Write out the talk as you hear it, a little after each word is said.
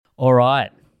All right.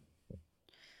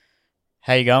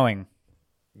 How you going?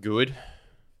 Good.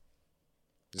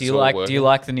 Do you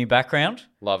like the new background?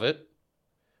 Love it.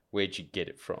 Where'd you get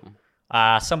it from?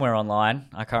 Somewhere online.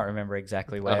 I can't remember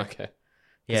exactly where. Oh, okay.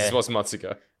 Yeah. This was months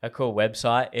ago. A cool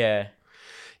website. Yeah.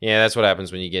 Yeah, that's what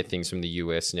happens when you get things from the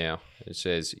US now. It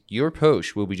says, your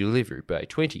post will be delivered by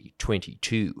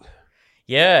 2022.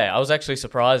 Yeah, I was actually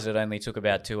surprised it only took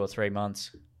about 2 or 3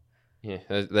 months. Yeah,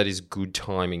 that is good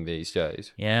timing these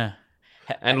days. Yeah.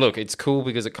 And look, it's cool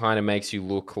because it kind of makes you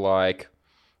look like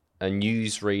a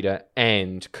newsreader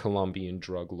and Colombian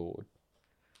drug lord.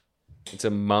 It's a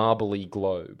marbly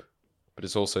globe, but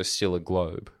it's also still a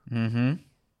globe. Mm-hmm.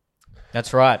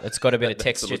 That's right. It's got a bit of That's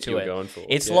texture the look to you were it. going for.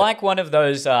 It's Yeah. like one of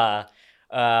those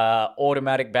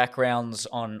automatic backgrounds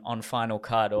on Final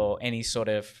Cut or any sort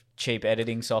of cheap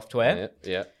editing software.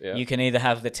 Yeah. You can either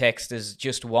have the text as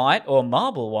just white or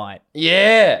marble white.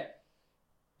 Yeah!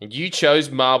 And you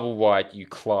chose marble white, you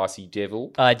classy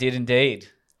devil. I did indeed.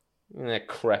 And that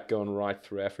crack going right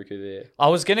through Africa there. I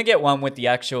was going to get one with the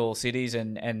actual cities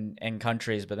and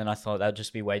countries, but then I thought that'd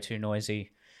just be way too noisy,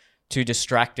 too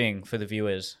distracting for the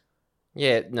viewers.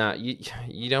 Yeah, no,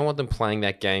 you don't want them playing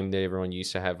that game that everyone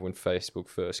used to have when Facebook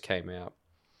first came out.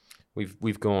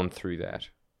 We've gone through that.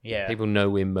 Yeah. People know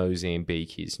where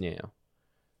Mozambique is now.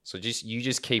 So you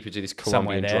just keep it to this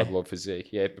Colombian there. drug lord physique.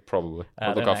 Yeah, probably.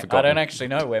 I I've forgotten. don't actually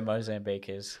know where Mozambique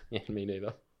is. Yeah, me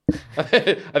neither. I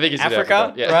think it's in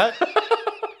Africa, yeah. right?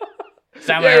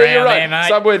 Somewhere Yeah, you're around right. there, mate.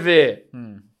 Somewhere there.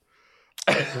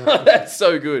 That's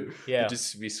so good. Yeah. The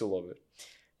dismissal of it.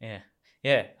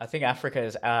 Yeah. I think Africa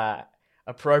is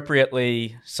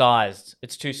appropriately sized.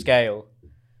 It's to scale.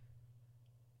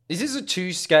 Is this a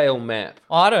 2-scale map?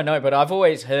 I don't know, but I've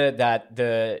always heard that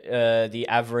the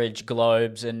average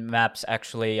globes and maps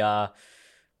actually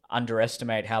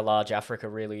underestimate how large Africa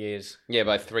really is. Yeah,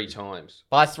 by 3 times.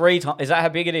 By 3 times. Is that how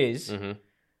big it is? Mm-hmm.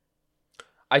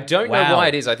 I don't know Wow. why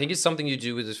it is. I think it's something to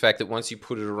do with the fact that once you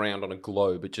put it around on a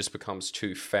globe, it just becomes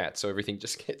too fat, so everything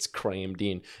just gets crammed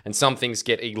in. And some things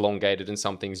get elongated and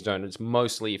some things don't. It's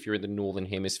mostly if you're in the northern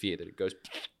hemisphere that it goes...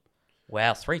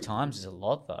 Wow, 3 times is a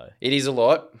lot, though. It is a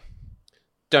lot.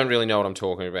 Don't really know what I'm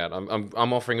talking about.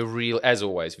 I'm offering a real, as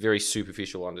always, very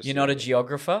superficial understanding. You're not a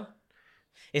geographer?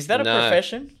 Is that a No.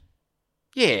 profession?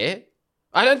 Yeah.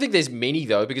 I don't think there's many,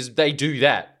 though, because they do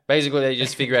that. Basically, they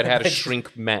just figure out how to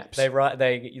shrink maps.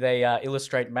 They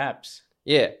illustrate maps.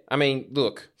 Yeah. I mean,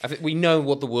 look, I think we know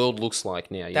what the world looks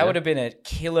like now. That would have been a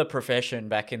killer profession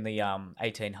back in the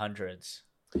 1800s.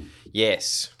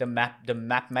 Yes. The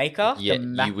map maker, Yeah, the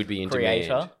map you would be in creator.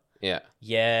 demand. Yeah.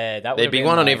 Yeah, that would There'd have be been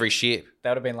one on like- every ship. That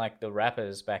would have been like the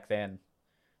rappers back then.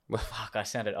 Fuck, I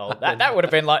sounded old. That would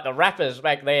have been like the rappers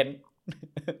back then.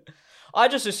 I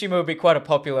just assume it would be quite a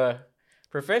popular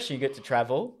profession. You get to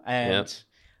travel, and Yep.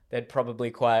 there'd probably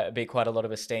be quite a lot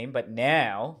of esteem. But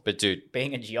now, But dude,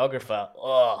 being a geographer,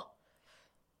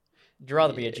 you'd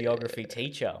rather be a geography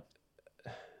teacher.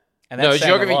 And no that's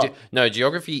saying a geography. lot. No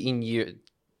geography in year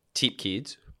tip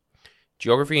kids.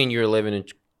 Geography in year 11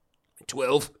 and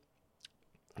 12.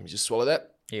 Let me just swallow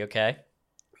that. Are you okay?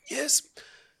 Yes.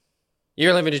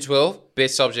 Year 11 to 12,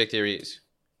 best subject there is.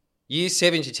 Year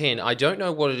 7 to 10, I don't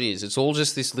know what it is. It's all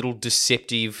just this little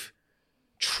deceptive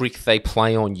trick they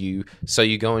play on you so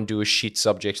you go and do a shit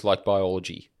subject like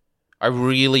biology. I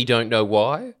really don't know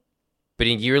why, but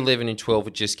in year 11 and 12,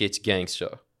 it just gets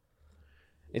gangster.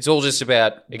 It's all just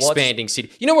about expanding city.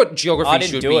 You know what geography I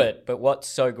should didn't be? do it, but what's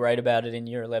so great about it in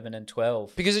year 11 and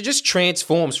 12? Because it just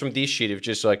transforms from this shit of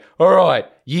just like, all right,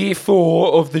 year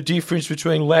 4 of the difference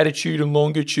between latitude and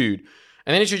longitude.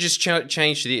 And then it should just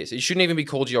change to this. It shouldn't even be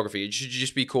called geography. It should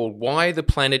just be called why the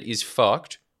planet is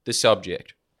fucked, the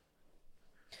subject.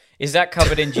 Is that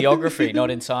covered in geography, not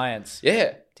in science?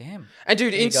 Yeah. Damn. And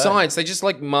dude, you in go. science, they just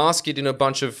like mask it in a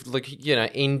bunch of like, you know,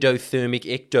 endothermic,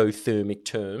 ectothermic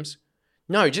terms.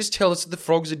 No, just tell us that the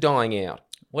frogs are dying out.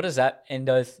 What is that?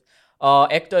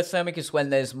 Ectothermic is when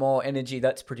there's more energy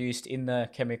that's produced in the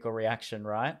chemical reaction,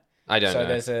 right? I don't know.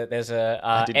 There's a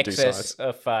didn't do excess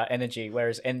science. of energy,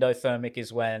 whereas endothermic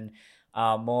is when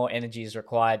more energy is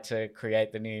required to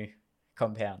create the new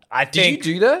compound. I Did think.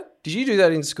 you do that? Did you do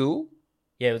that in school?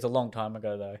 Yeah, it was a long time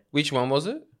ago though. Which one was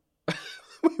it?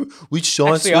 Which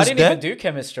science Actually, I was didn't that? even do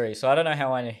chemistry, so I don't know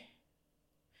how I'm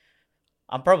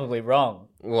probably wrong.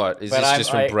 What? Is But this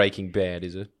just from Breaking Bad,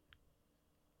 is it?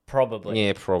 Probably.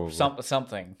 Yeah, probably.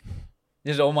 Something.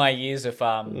 This is all my years of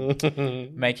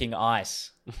making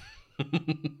ice.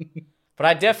 But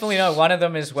I definitely know one of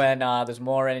them is when there's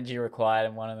more energy required,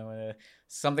 and one of them is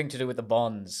something to do with the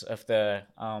bonds of the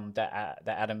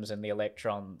atoms and the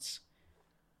electrons.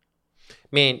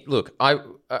 Man, look,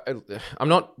 I'm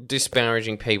not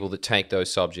disparaging people that take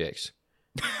those subjects.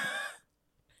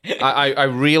 I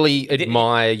really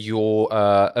admire your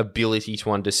ability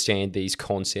to understand these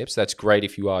concepts. That's great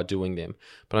if you are doing them.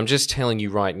 But I'm just telling you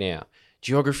right now,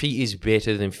 geography is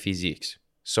better than physics.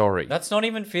 Sorry. That's not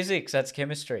even physics. That's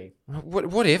chemistry.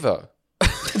 Whatever.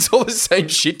 It's all the same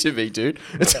shit to me, dude.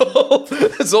 It's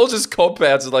all just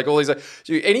compounds and like all these.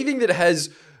 Dude, anything that has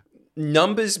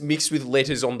numbers mixed with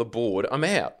letters on the board, I'm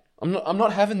out. I'm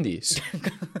not having this.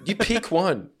 You pick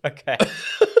one. Okay.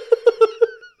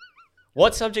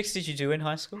 What subjects did you do in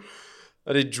high school?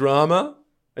 I did drama.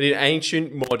 I did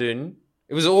ancient, modern.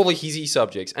 It was all the hizzy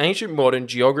subjects. Ancient, modern,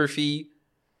 geography,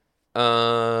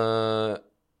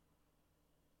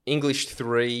 English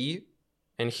 3,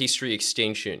 and history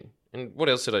extension. And what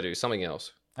else did I do? Something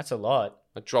else. That's a lot.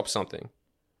 I dropped something.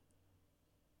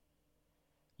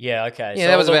 Yeah, okay. Yeah,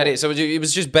 that was about it. So it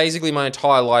was just basically my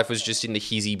entire life was just in the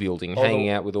hizzy building, hanging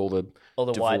out with all the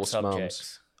white divorced subjects.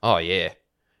 mums. Oh, yeah.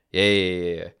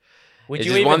 Yeah. Would It's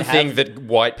you just even one have thing that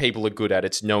white people are good at.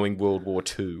 It's knowing World War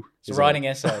II. it's writing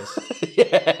essays?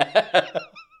 Yeah.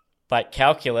 But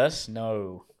calculus,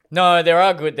 no. No, there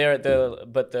are good.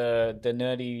 But the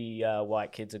nerdy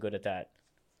white kids are good at that.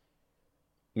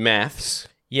 Maths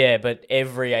Yeah, but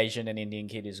every Asian and Indian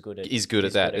kid is good at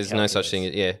that. There's no such thing.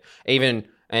 Yeah.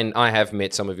 And I have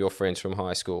met some of your friends from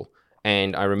high school,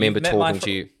 and I remember You've met my talking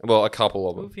to you. Well, a couple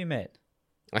of Who them. have you met?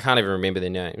 I can't even remember their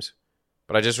names,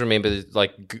 but I just remember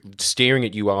like staring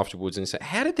at you afterwards and saying,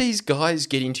 "How did these guys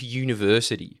get into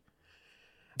university?"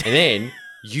 And then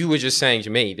you were just saying to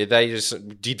me that they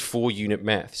just did 4-unit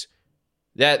maths.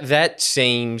 That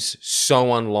seems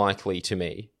so unlikely to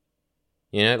me.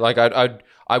 You know, like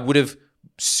I would have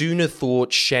sooner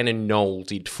thought Shannon Knoll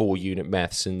did 4-unit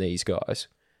maths than these guys.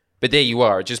 But there you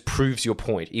are. It just proves your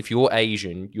point. If you're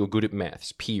Asian, you're good at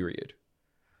maths, period.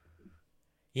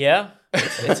 Yeah,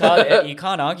 it's hard. You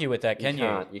can't argue with that, can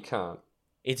you? You can't.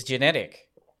 It's genetic.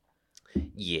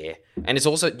 Yeah. And it's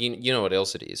also, you know what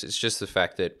else it is? It's just the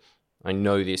fact that I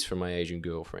know this from my Asian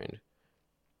girlfriend.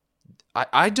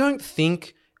 I don't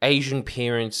think Asian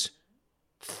parents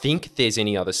think there's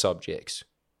any other subjects.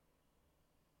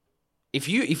 If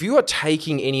you are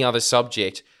taking any other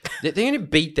subject, they're going to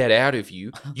beat that out of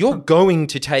you. You're going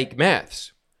to take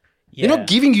maths. Yeah. They're not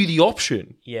giving you the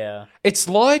option. Yeah. It's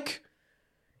like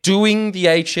doing the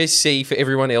HSC for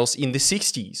everyone else in the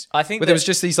 60s. I think where there was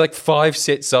just these like 5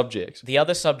 set subjects. the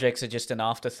other subjects are just an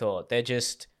afterthought.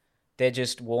 It's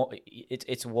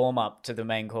warm up to the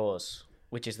main course,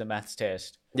 which is the maths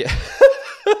test. Yeah.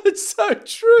 It's so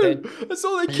true. That's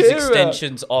all they There's care about.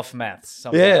 extensions off maths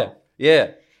somehow.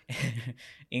 Yeah.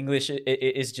 English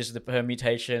is just the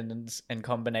permutations and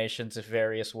combinations of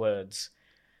various words.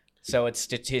 So it's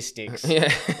statistics.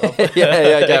 Yeah.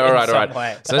 Okay, all right. some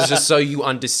way. So it's just so you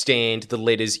understand the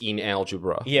letters in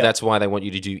algebra. Yeah. That's why they want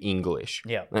you to do English.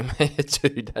 Yeah.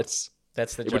 Dude, That's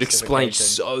the it would explain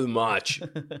justification. so much.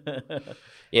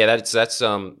 Yeah,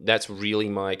 that's really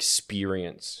my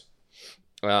experience.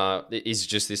 Is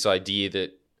just this idea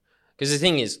that, because the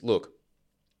thing is, look,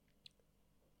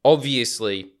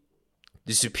 obviously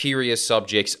the superior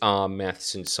subjects are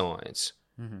maths and science.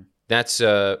 Mhm. That's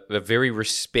a very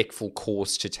respectful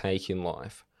course to take in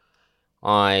life.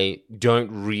 I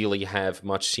don't really have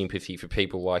much sympathy for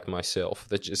people like myself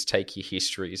that just take your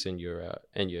histories and your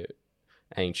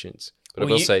ancients. But I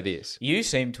will say this. You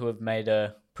seem to have made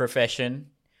a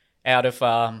profession out of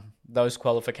those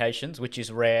qualifications, which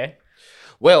is rare.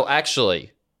 Well,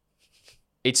 actually,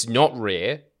 it's not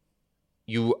rare.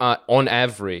 You are, on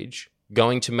average,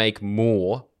 going to make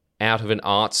more out of an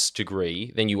arts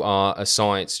degree than you are a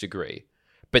science degree.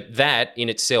 But that, in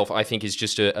itself, I think is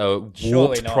just a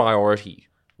warped not. priority.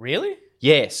 Really?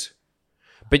 Yes.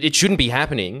 But it shouldn't be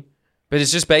happening. But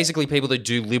it's just basically people that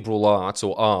do liberal arts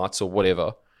or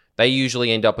whatever. They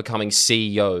usually end up becoming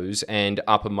CEOs and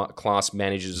upper class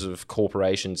managers of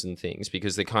corporations and things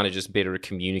because they're kind of just better at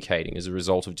communicating as a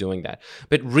result of doing that.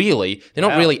 But really, they're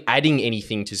not really adding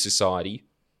anything to society.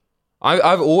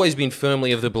 I've always been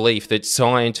firmly of the belief that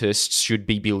scientists should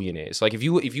be billionaires. Like if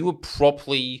you were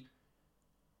properly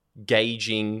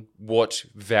gauging what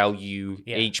value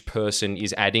each person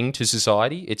is adding to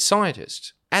society, it's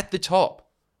scientists at the top.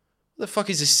 What the fuck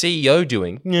is a CEO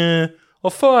doing? Nah,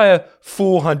 I'll fire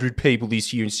 400 people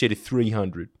this year instead of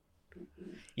 300.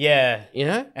 Yeah. You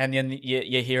know? And then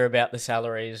you hear about the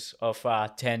salaries of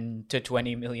 $10 to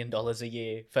 $20 million a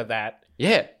year for that.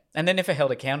 Yeah. And they're never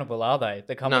held accountable, are they?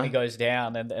 The company No. goes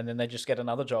down and then they just get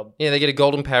another job. Yeah, they get a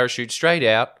golden parachute straight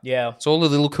out. Yeah. It's all a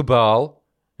little cabal,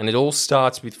 and it all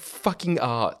starts with fucking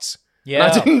arts. Yeah.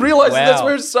 And I didn't realize that that's Wow.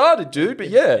 where it started, dude. But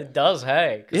yeah. It does,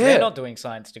 hey. 'Cause Yeah. they're not doing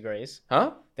science degrees.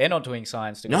 Huh? They're not doing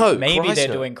science degrees. No, Maybe Christ they're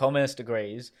no. doing commerce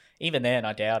degrees. Even then,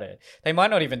 I doubt it. They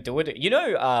might not even do it.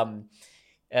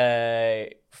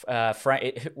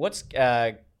 What's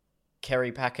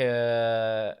Kerry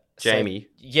Packer? Jamie.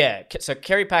 So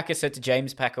Kerry Packer said to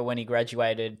James Packer when he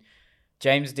graduated,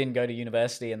 James didn't go to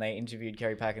university, and they interviewed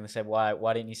Kerry Packer and they said, why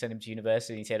didn't you send him to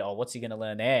university? And he said, what's he going to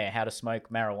learn there? How to smoke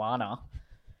marijuana.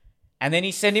 And then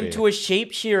he sent him Fair. to a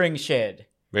sheep shearing shed.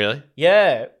 Really?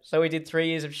 Yeah. So he did 3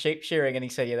 years of sheep shearing, and he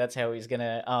said, that's how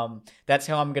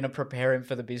I'm gonna prepare him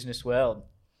for the business world.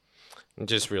 It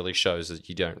just really shows that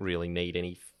you don't really need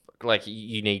any... Like,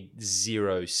 you need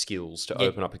zero skills to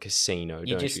open up a casino,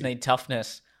 You don't just you? need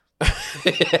toughness.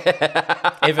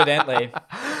 Evidently.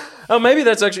 Oh, maybe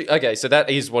that's actually... Okay, so that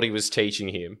is what he was teaching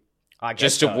him. I guess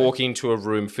Just to so. walk into a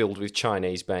room filled with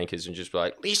Chinese bankers and just be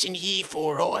like, listen here,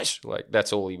 Four Eyes. Like,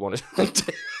 that's all he wanted to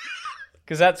do.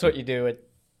 Because that's what you do at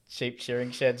sheep shearing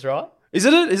sheds, right?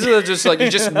 Isn't it? Isn't it just like you're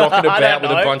just knocking I about don't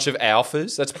with a know. bunch of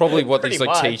alphas? That's probably what he's Pretty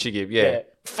like much. teaching him. Yeah. Yeah.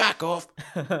 Fuck off.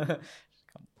 You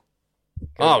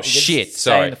Oh, just shit. stay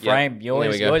Sorry. in the Yep. frame. You There we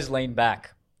always, go. you always lean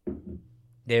back.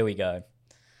 There we go.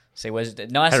 See, was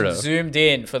nice Hello. and zoomed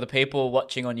in for the people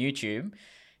watching on YouTube.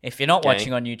 If you're not Okay.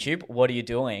 watching on YouTube, what are you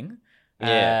doing?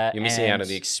 Yeah. You're missing out on and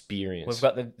the experience. We've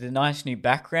got the nice new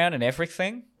background and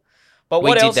everything. But we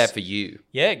what did else? that for you.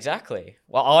 Yeah, exactly.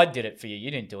 Well, I did it for you. You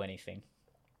didn't do anything.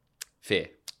 Fair.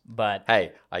 But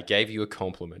Hey, I gave you a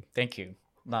compliment. thank you.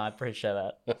 No, I appreciate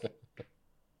that.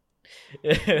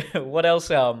 What else?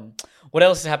 What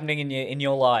else is happening in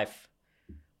your life?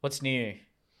 What's new?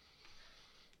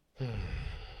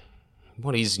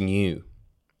 What is new?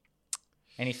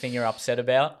 Anything you're upset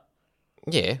about?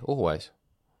 Yeah, always.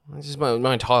 This is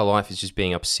my entire life is just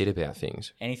being upset about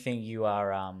things. Anything you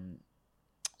are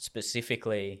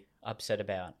specifically upset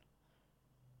about?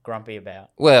 Grumpy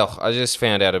about? Well, I just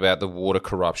found out about the water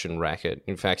corruption racket.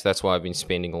 In fact, that's why I've been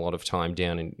spending a lot of time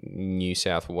down in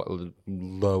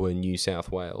lower New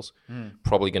South Wales.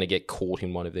 Probably going to get caught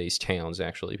in one of these towns,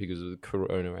 actually, because of the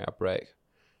corona outbreak.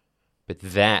 But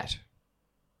that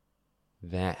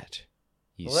is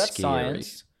Well, that's scary.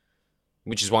 science.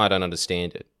 Which is why I don't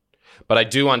understand it. But I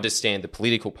do understand the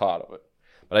political part of it.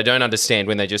 But I don't understand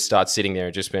when they just start sitting there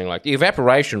and just being like, the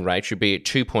evaporation rate should be at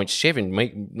 2.7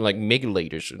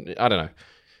 megaliters. I don't know.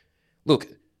 Look,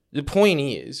 the point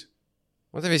is,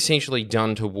 what they've essentially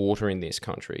done to water in this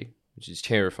country, which is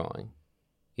terrifying,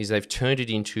 is they've turned it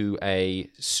into a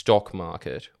stock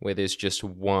market where there's just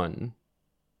one,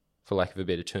 for lack of a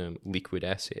better term, liquid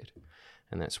asset,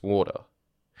 and that's water.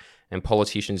 And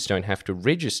politicians don't have to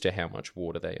register how much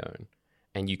water they own.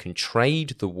 And you can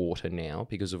trade the water now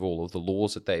because of all of the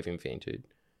laws that they've invented,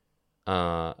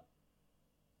 like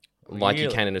you Really?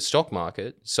 can in a stock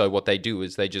market. So what they do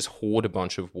is they just hoard a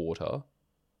bunch of water,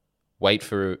 wait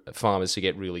for farmers to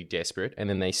get really desperate, and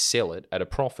then they sell it at a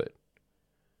profit.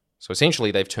 So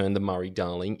essentially they've turned the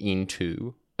Murray-Darling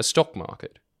into a stock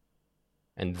market.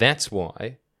 And that's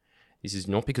why this is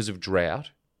not because of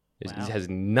drought. It Wow. has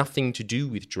nothing to do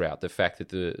with drought. The fact that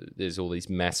there's all these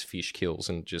mass fish kills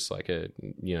and just like a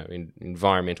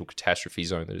environmental catastrophe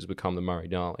zone that has become the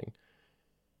Murray-Darling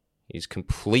is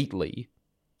completely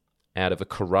out of a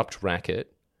corrupt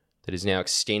racket that is now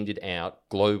extended out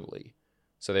globally.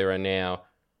 So there are now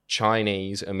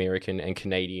Chinese, American, and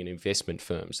Canadian investment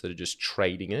firms that are just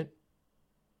trading it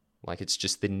like it's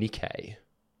just the Nikkei.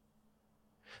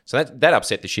 So that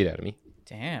upset the shit out of me.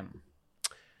 Damn,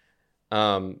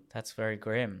 Um, that's very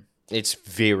grim. It's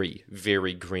very,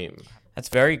 very grim. That's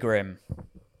very grim.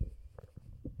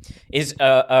 Is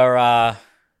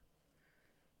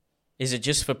it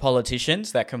just for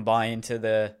politicians that can buy into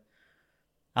the?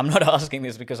 I'm not asking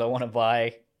this because I want to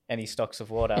buy any stocks of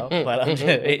water, but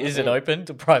is it open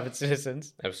to private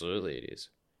citizens? Absolutely, it is.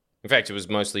 In fact, it was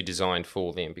mostly designed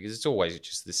for them because it's always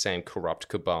just the same corrupt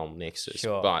cabal nexus.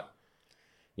 Sure. But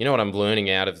you know what I'm learning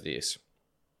out of this?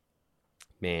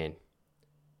 Man,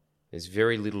 there's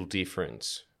very little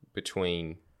difference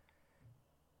between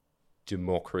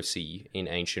democracy in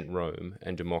ancient Rome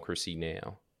and democracy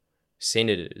now.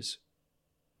 Senators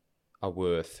are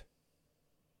worth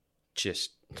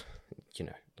just,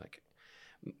 like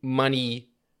money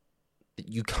that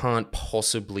you can't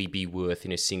possibly be worth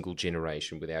in a single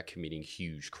generation without committing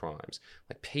huge crimes.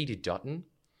 Like Peter Dutton,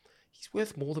 he's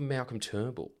worth more than Malcolm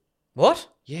Turnbull. What?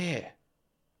 Yeah.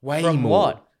 Way From more.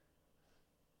 what?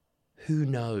 Who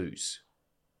knows?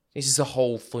 This is the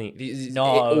whole thing. No,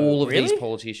 all of these really?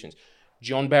 politicians.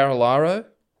 John Barilaro,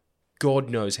 God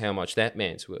knows how much that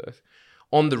man's worth.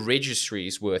 On the registry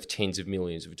is worth tens of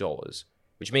millions of dollars.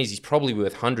 which means he's probably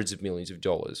worth hundreds of millions of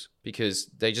dollars because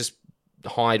they just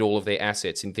hide all of their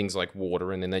assets in things like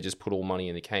water and then they just put all money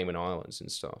in the Cayman Islands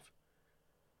and stuff.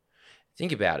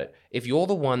 Think about it. If you're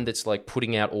the one that's like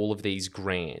putting out all of these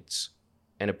grants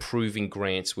and approving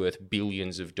grants worth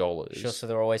billions of dollars. Sure, so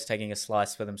they're always taking a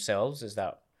slice for themselves? Is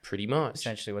that pretty much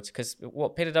essentially what's... Because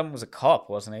Peter Dutton was a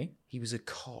cop, wasn't he? He was a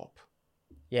cop.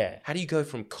 Yeah. How do you go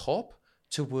from cop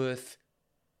to worth...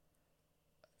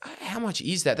 How much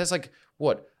is that? That's like,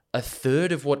 what, a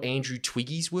third of what Andrew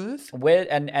Twiggy's worth? Where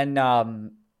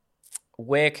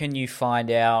where can you find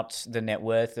out the net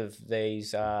worth of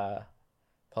these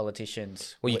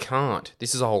politicians? Well, you can't.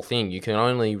 This is the whole thing. You can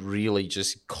only really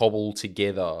just cobble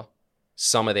together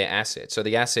some of their assets. So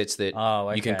the assets that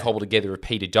you can cobble together of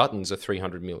Peter Dutton's are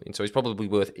 300 million. So he's probably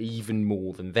worth even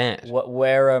more than that.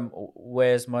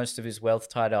 Where's most of his wealth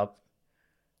tied up?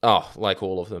 Oh, like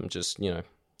all of them, just,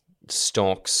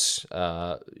 stocks,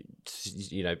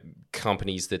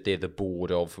 companies that they're the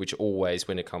board of, which always,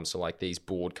 when it comes to like these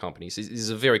board companies,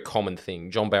 is a very common thing.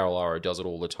 John Barilaro does it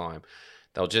all the time.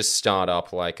 They'll just start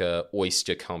up like a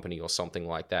oyster company or something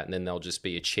like that, and then they'll just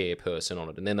be a chairperson on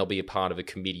it, and then they'll be a part of a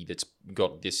committee that's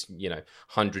got this,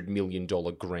 $100 million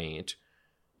grant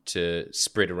to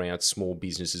spread around small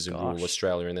businesses in rural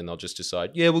Australia, and then they'll just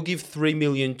decide, we'll give $3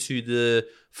 million to the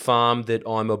farm that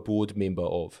I'm a board member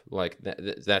of. Like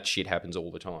that shit happens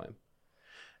all the time.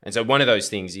 And so one of those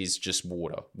things is just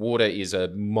water. Water is a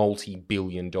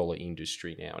multi-billion-dollar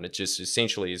industry now, and it just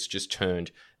essentially has just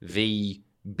turned the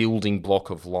building block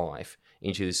of life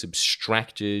into this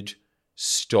abstracted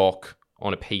stock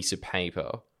on a piece of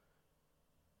paper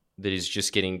that is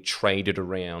just getting traded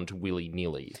around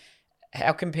willy-nilly.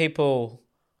 How can people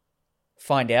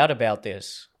find out about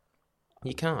this?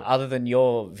 You can't. Other than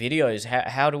your videos,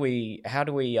 how do we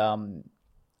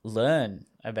learn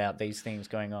about these things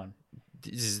going on?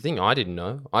 This is the thing I didn't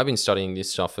know. I've been studying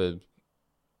this stuff for,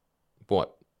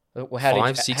 what, Well,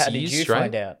 5-6 years How did you straight?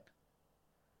 find out?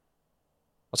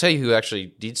 I'll tell you who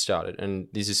actually did start it, and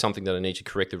this is something that I need to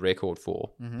correct the record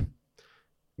for. Mm-hmm.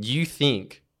 You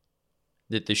think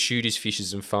that the shooters,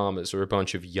 fishers, and farmers are a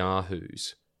bunch of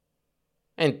yahoos.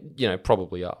 And,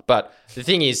 probably are. But the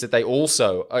thing is that they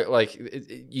also,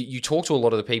 you talk to a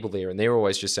lot of the people there, and they're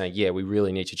always just saying, we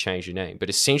really need to change your name. But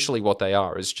essentially what they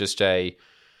are is just a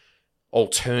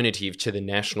alternative to the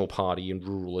National Party in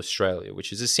rural Australia,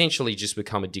 which has essentially just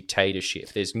become a dictatorship.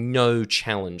 There's no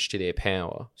challenge to their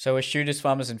power. So are shooters,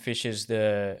 farmers, and fishers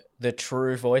the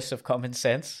true voice of common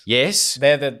sense? Yes.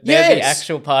 They're the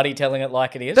actual party telling it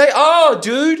like it is? They are,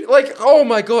 dude. Like, oh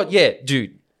my God. Yeah,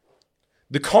 dude.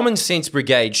 The Common Sense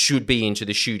Brigade should be into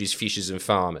the shooters, fishers, and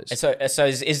farmers. So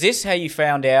is this how you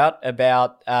found out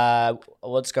about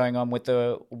what's going on with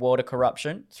the water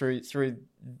corruption through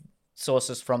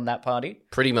sources from that party?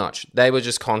 Pretty much. They were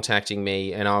just contacting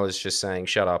me, and I was just saying,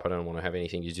 shut up, I don't want to have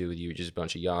anything to do with you, you're just a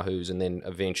bunch of yahoos. And then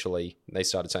eventually they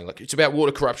started saying, like, it's about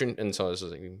water corruption. And so I was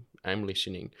like, I'm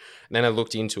listening. And then I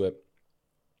looked into it.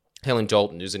 Helen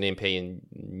Dalton, who's an MP in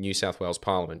New South Wales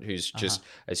Parliament, who's just,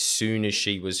 as soon as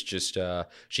she was just,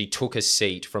 she took a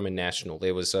seat from a national,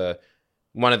 there was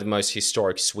one of the most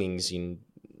historic swings in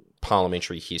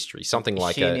parliamentary history. Something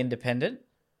like an independent?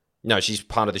 No, she's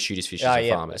part of the Shooters, Fishers and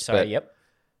Farmers. Sorry, yep.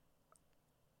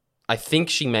 I think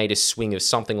she made a swing of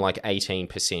something like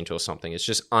 18% or something. It's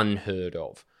just unheard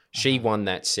of. She won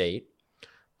that seat.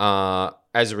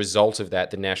 As a result of that,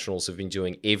 the Nationals have been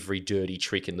doing every dirty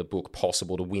trick in the book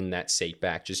possible to win that seat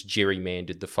back. Just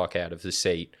gerrymandered the fuck out of the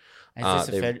seat.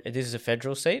 This is a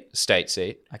federal seat? State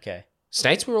seat. Okay.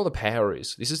 State's where all the power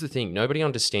is. This is the thing. Nobody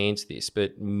understands this,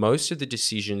 but most of the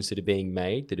decisions that are being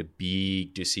made, that are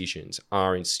big decisions,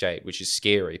 are in state, which is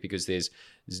scary because there's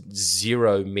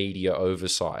zero media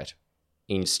oversight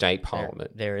in state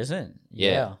parliament. There isn't.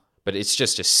 Yeah. But it's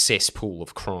just a cesspool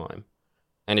of crime.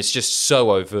 And it's just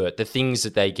so overt. The things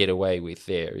that they get away with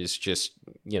there is just,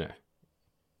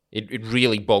 it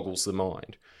really boggles the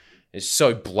mind. It's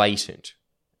so blatant.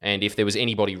 And if there was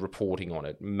anybody reporting on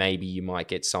it, maybe you might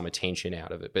get some attention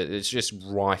out of it. But it's just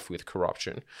rife with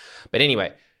corruption. But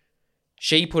anyway,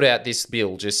 she put out this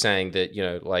bill just saying that,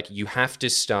 you have to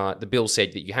start, the bill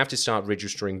said that you have to start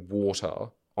registering water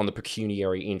on the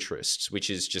pecuniary interests, which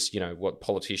is just, what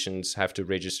politicians have to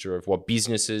register of what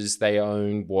businesses they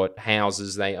own, what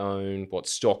houses they own, what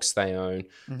stocks they own.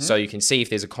 Mm-hmm. So you can see if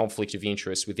there's a conflict of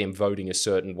interest with them voting a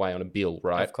certain way on a bill,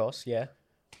 right? Of course, yeah.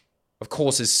 Of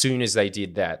course, as soon as they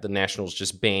did that, the Nationals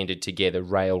just banded together,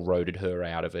 railroaded her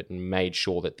out of it, and made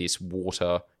sure that this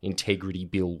water integrity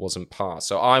bill wasn't passed.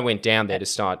 So I went down there to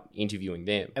start interviewing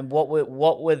them. And what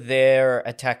were their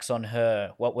attacks on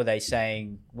her? What were they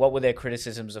saying? What were their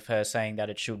criticisms of her, saying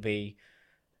that it should be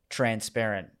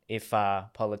transparent if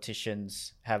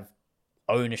politicians have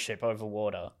ownership over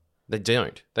water. They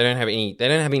don't. They don't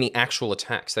have any actual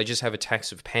attacks. They just have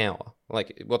attacks of power.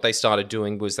 Like, what they started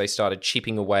doing was they started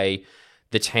chipping away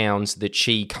the towns that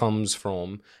she comes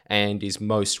from and is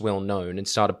most well known, and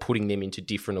started putting them into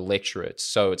different electorates.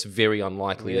 So it's very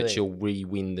unlikely that she'll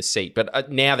re-win the seat. But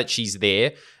now that she's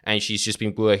there and she's just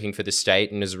been working for the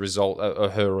state, and as a result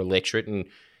of her electorate, and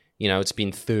it's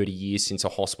been 30 years since a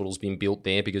hospital's been built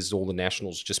there because all the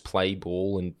Nationals just play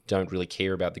ball and don't really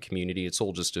care about the community. It's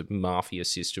all just a mafia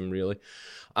system, really.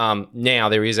 Now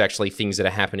there is actually things that are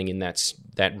happening in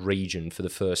that region for the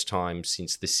first time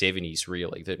since the 70s,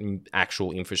 really, that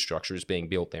actual infrastructure is being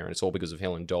built there, and it's all because of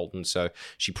Helen Dalton. So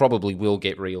she probably will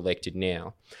get re-elected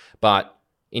now. But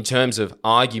in terms of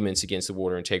arguments against the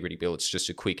water integrity bill, it's just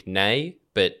a quick nay.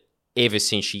 But ever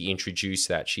since she introduced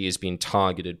that, she has been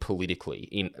targeted politically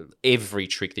in every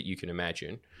trick that you can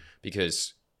imagine,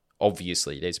 because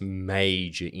obviously there's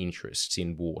major interests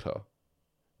in water.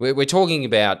 We're talking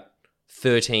about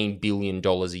 $13 billion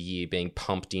a year being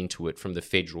pumped into it from the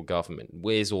federal government.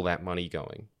 Where's all that money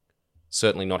going?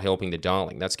 Certainly not helping the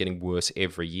Darling. That's getting worse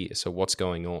every year. So what's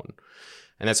going on?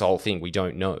 And that's the whole thing. We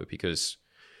don't know, because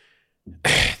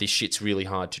this shit's really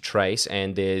hard to trace,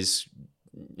 and there's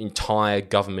entire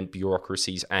government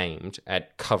bureaucracies aimed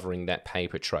at covering that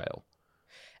paper trail.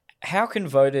 How can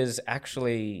voters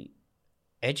actually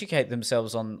educate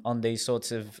themselves on these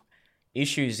sorts of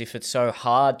issues if it's so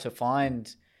hard to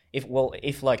find?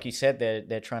 If like you said,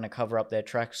 they're trying to cover up their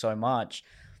tracks so much,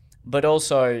 but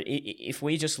also if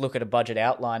we just look at a budget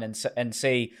outline and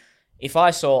see, if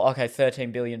I saw, okay,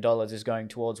 $13 billion is going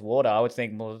towards water, I would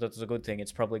think, well, that's a good thing.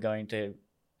 It's probably going to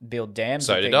build dams.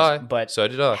 So did I.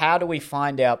 How do we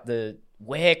find out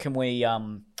where can we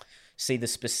see the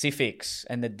specifics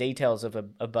and the details of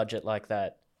a budget like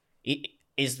that?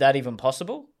 Is that even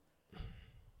possible?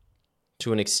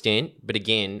 To an extent, but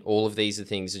again, all of these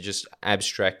things are just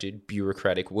abstracted,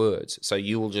 bureaucratic words. So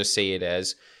you will just see it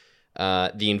as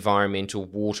the Environmental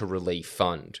Water Relief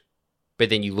Fund. But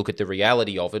then you look at the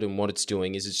reality of it, and what it's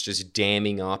doing is it's just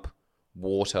damming up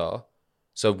water,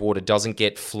 so water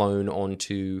doesn't flow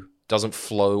onto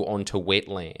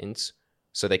wetlands,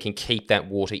 so they can keep that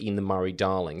water in the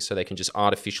Murray-Darling, so they can just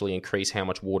artificially increase how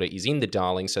much water is in the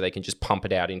Darling, so they can just pump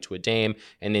it out into a dam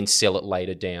and then sell it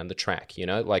later down the track,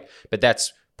 but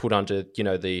that's put under,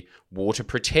 the Water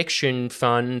Protection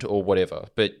Fund or whatever.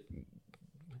 But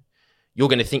you're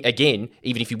going to think, again,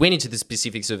 even if you went into the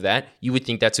specifics of that, you would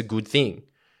think that's a good thing.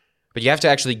 But you have to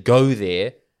actually go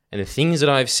there, and the things that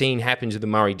I've seen happen to the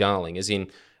Murray-Darling, as in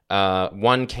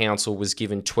one council was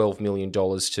given $12 million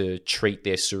to treat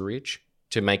their sewage,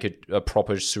 to make a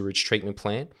proper sewage treatment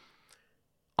plant.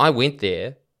 I went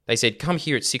there. They said, come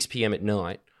here at 6 p.m. at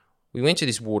night. We went to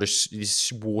this water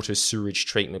sewage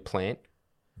treatment plant.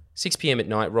 6 p.m. at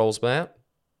night rolls about.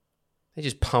 They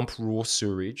just pump raw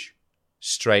sewage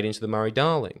straight into the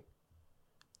Murray-Darling.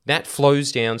 That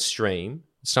flows downstream,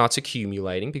 starts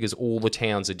accumulating because all the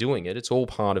towns are doing it. It's all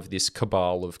part of this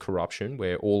cabal of corruption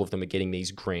where all of them are getting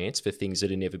these grants for things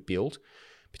that are never built,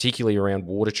 particularly around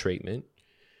water treatment.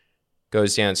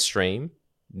 Goes downstream.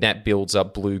 That builds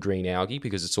up blue-green algae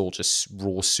because it's all just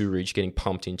raw sewage getting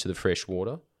pumped into the fresh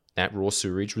water. That raw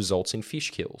sewage results in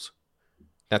fish kills.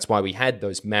 That's why we had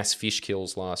those mass fish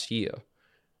kills last year.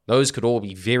 Those could all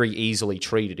be very easily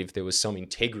treated if there was some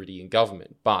integrity in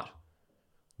government. But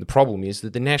the problem is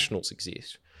that the Nationals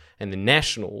exist. And the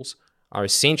Nationals are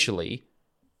essentially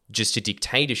just a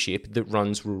dictatorship that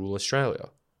runs rural Australia.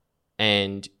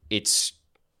 And it's,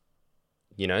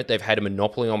 they've had a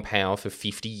monopoly on power for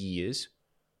 50 years.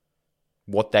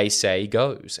 What they say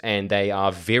goes. And they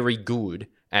are very good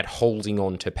at holding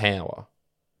on to power.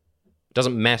 It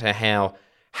doesn't matter how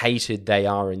hated they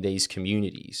are in these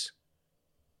communities.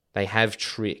 They have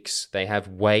tricks. They have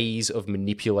ways of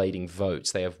manipulating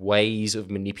votes. They have ways of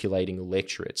manipulating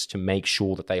electorates to make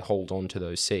sure that they hold on to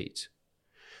those seats.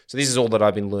 So this is all that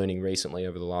I've been learning recently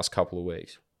over the last couple of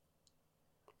weeks.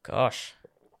 Gosh.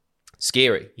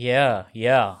 Scary. Yeah.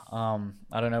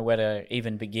 I don't know where to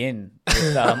even begin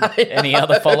with any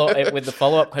other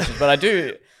follow-up questions, but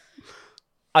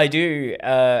I do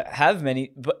have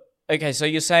many. But okay, so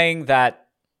you're saying that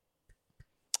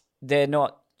they're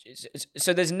not.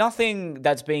 So there's nothing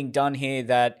that's being done here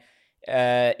that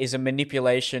is a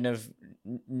manipulation of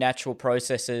natural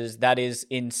processes that is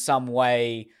in some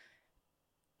way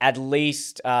at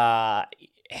least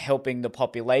helping the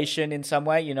population in some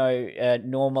way,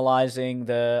 normalizing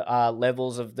the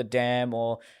levels of the dam,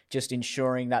 or just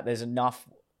ensuring that there's enough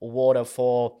water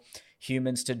for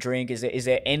humans to drink. Is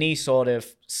there any sort of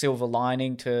silver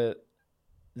lining to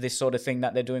this sort of thing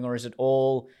that they're doing, or is it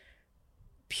all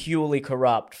purely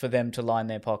corrupt for them to line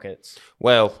their pockets?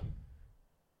 Well,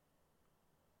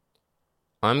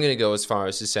 I'm going to go as far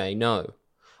as to say no.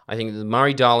 I think the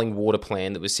Murray-Darling water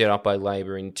plan that was set up by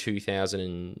Labor in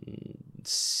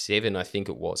 2007, I think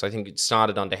it was. I think it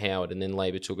started under Howard and then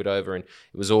Labor took it over, and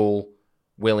it was all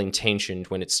well-intentioned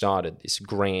when it started, this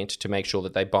grant to make sure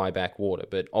that they buy back water.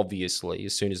 But obviously,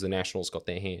 as soon as the Nationals got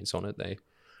their hands on it, they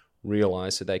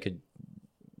realised that they could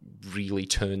really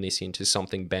turn this into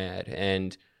something bad.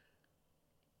 And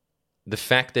the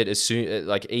fact that as soon,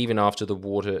 like even after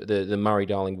the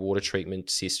Murray-Darling water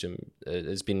treatment system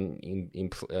has been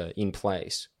in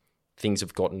place, things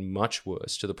have gotten much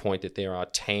worse to the point that there are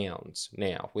towns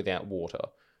now without water,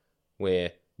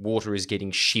 where water is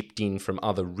getting shipped in from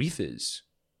other rivers,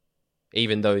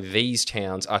 even though these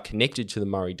towns are connected to the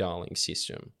Murray-Darling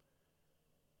system.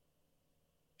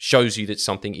 Shows you that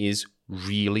something is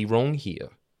really wrong here.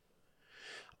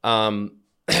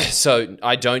 So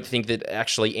I don't think that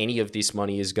actually any of this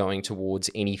money is going towards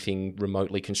anything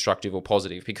remotely constructive or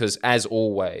positive, because as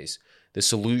always, the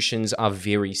solutions are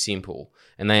very simple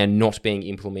and they are not being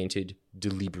implemented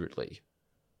deliberately.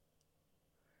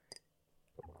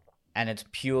 And it's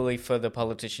purely for the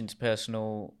politicians'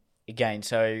 personal gain.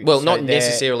 Not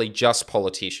necessarily just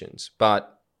politicians,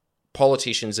 but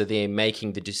politicians are there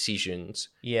making the decisions.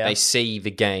 Yeah. They see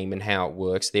the game and how it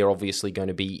works. They're obviously going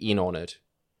to be in on it.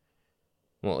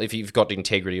 Well, if you've got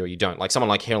integrity or you don't. Like someone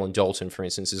like Helen Dalton, for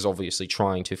instance, is obviously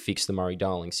trying to fix the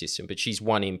Murray-Darling system, but she's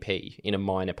one MP in a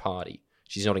minor party.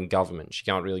 She's not in government. She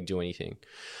can't really do anything.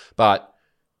 But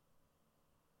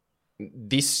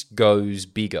this goes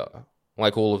bigger.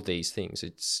 Like all of these things.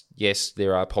 It's, yes,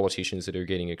 there are politicians that are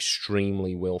getting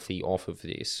extremely wealthy off of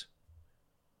this,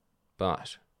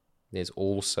 but there's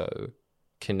also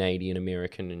Canadian,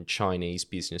 American, and Chinese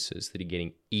businesses that are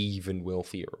getting even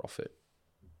wealthier off it.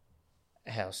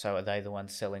 How so? Are they the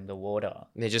ones selling the water?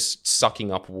 They're just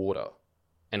sucking up water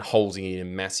and holding it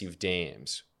in massive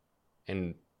dams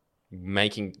and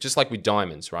making, just like with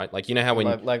diamonds, right? Like, you know how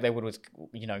when... Like they would with,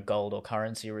 gold or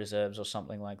currency reserves or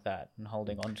something like that, and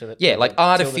holding on to it. Yeah, like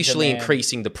artificially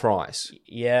increasing the price.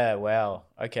 Yeah, wow.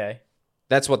 Okay.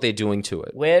 That's what they're doing to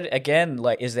it. Where, again,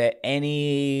 like, is there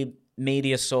any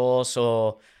media source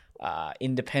or...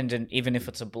 independent, even if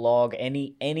it's a blog,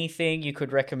 anything you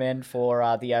could recommend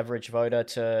for the average voter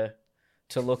to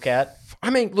look at?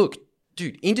 I mean, look,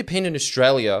 dude, Independent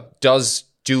Australia does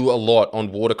do a lot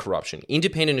on water corruption.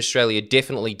 Independent Australia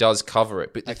definitely does cover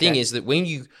it. But the thing is that when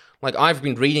you, like, I've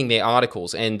been reading their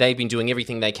articles and they've been doing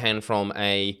everything they can from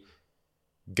a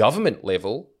government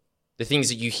level, the things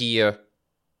that you hear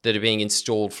that are being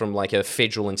installed from like a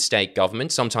federal and state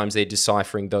government. Sometimes they're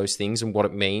deciphering those things and what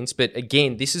it means. But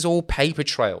again, this is all paper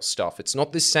trail stuff. It's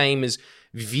not the same as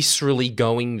viscerally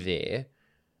going there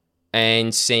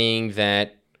and seeing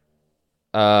that,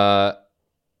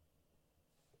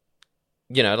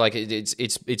 like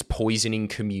it's poisoning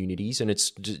communities and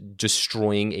it's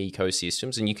destroying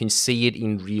ecosystems, and you can see it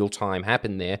in real time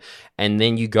happen there. And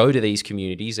then you go to these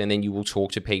communities and then you will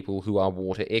talk to people who are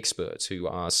water experts, who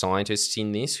are scientists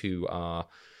in this, who are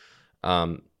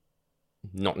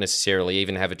not necessarily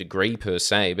even have a degree per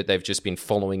se, but they've just been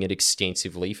following it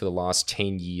extensively for the last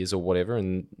 10 years or whatever.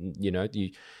 And,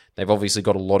 they've obviously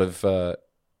got a lot of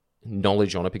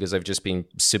knowledge on it because they've just been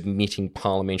submitting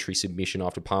parliamentary submission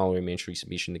after parliamentary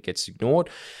submission that gets ignored.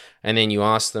 And then you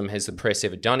ask them, has the press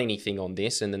ever done anything on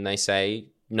this? And then they say,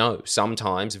 no.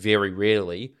 Sometimes, very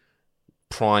rarely,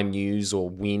 Prime News or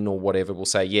Win or whatever will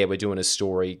say, yeah, we're doing a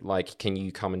story. Like, can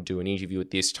you come and do an interview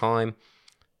at this time?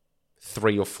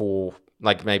 3 or 4,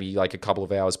 like maybe like a couple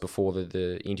of hours before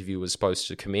the interview was supposed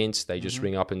to commence, they just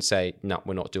ring up and say, no,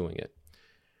 we're not doing it.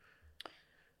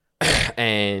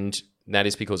 And that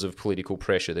is because of political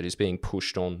pressure that is being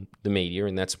pushed on the media,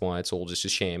 and that's why it's all just a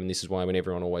sham. And this is why when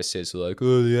everyone always says, like,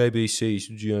 oh, the ABC's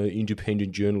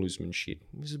independent journalism and shit.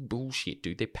 This is bullshit,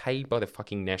 dude. They're paid by the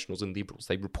fucking Nationals and Liberals.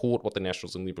 They report what the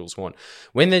Nationals and Liberals want.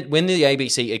 When the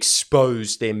ABC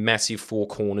exposed their massive Four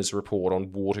Corners report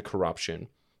on water corruption,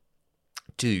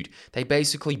 dude, they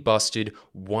basically busted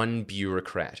one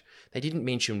bureaucrat. They didn't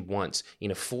mention once in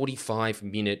a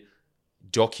 45-minute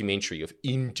documentary of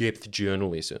in-depth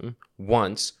journalism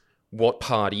once what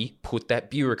party put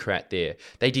that bureaucrat there.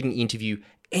 They didn't interview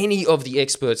any of the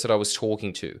experts that I was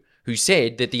talking to who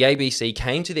said that the ABC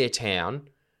came to their town,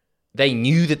 they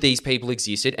knew that these people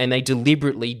existed, and they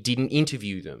deliberately didn't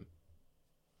interview them.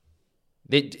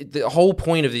 The whole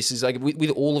point of this is, like, with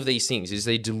all of these things, is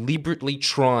they're deliberately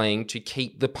trying to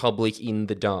keep the public in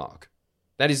the dark.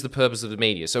 That is the purpose of the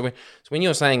media. So when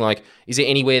you're saying, like, is there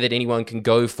anywhere that anyone can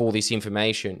go for this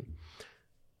information?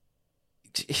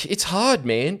 it's hard,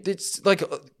 man. It's like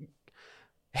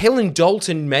Helen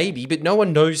Dalton, maybe, but no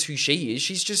one knows who she is.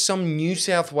 She's just some New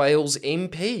South Wales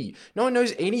MP. No one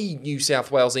knows any New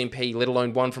South Wales MP, let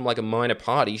alone one from like a minor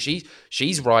party.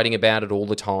 She's writing about it all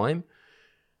the time.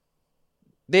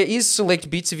 There is select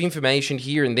bits of information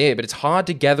here and there, but it's hard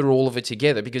to gather all of it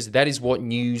together because that is what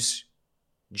news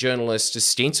journalists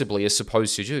ostensibly are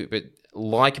supposed to do. But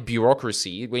like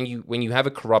bureaucracy, when you have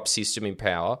a corrupt system in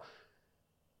power,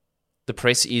 the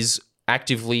press is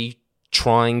actively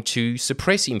trying to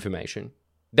suppress information.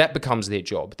 That becomes their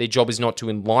job. Their job is not to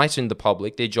enlighten the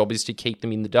public. Their job is to keep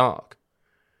them in the dark.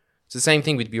 It's the same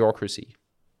thing with bureaucracy.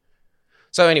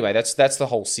 So anyway, that's the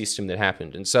whole system that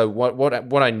happened. And so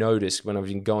what I noticed when I've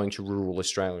been going to rural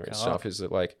Australia and stuff is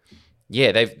that, like,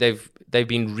 yeah, they've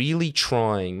been really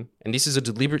trying, and this is a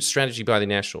deliberate strategy by the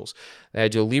Nationals. They're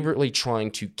deliberately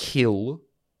trying to kill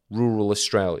rural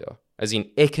Australia, as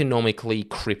in economically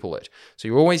cripple it. So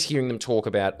you're always hearing them talk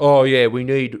about, oh yeah, we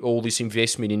need all this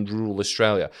investment in rural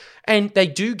Australia. And they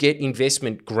do get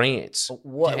investment grants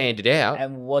handed out.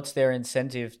 And what's their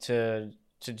incentive to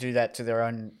do that to their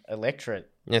own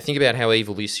electorate? Now think about how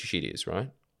evil this shit is,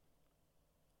 right?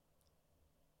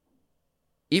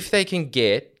 If they can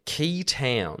get key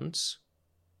towns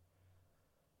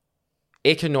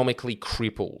economically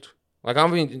crippled, like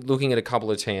I've been looking at a couple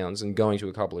of towns and going to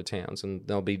a couple of towns, and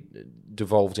they'll be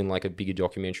devolved in like a bigger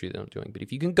documentary that I'm doing. But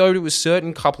if you can go to a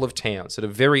certain couple of towns that are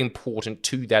very important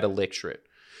to that electorate,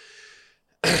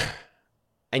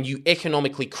 and you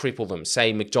economically cripple them,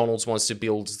 say McDonald's wants to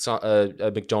build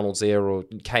a McDonald's there or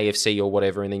KFC or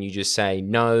whatever, and then you just say,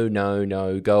 no,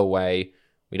 go away.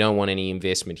 We don't want any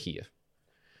investment here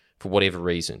for whatever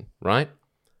reason, right?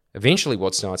 Eventually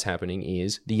what starts happening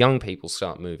is the young people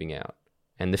start moving out.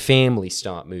 And the families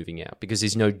start moving out because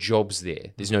there's no jobs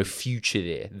there. There's no future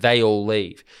there. They all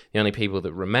leave. The only people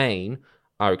that remain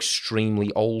are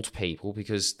extremely old people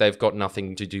because they've got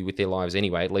nothing to do with their lives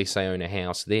anyway. At least they own a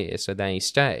house there, so they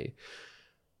stay.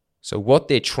 So what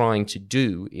they're trying to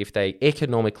do, if they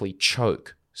economically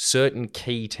choke certain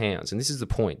key towns, and this is the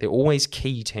point, they're always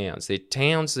key towns. They're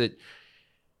towns that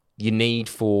you need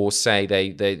for, say,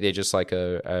 they're just like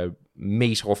a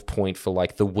meet off point for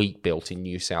like the wheat belt in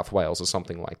New South Wales or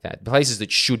something like that. Places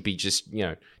that should be just,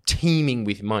 teeming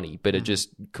with money, but are just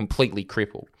completely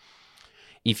crippled.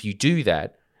 If you do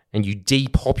that and you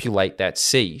depopulate that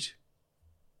seat,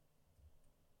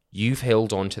 you've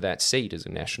held on to that seat as a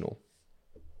National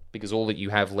because all that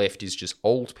you have left is just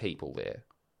old people there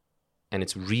and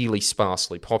it's really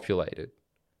sparsely populated.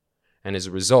 And as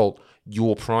a result,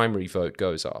 your primary vote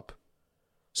goes up.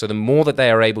 So the more that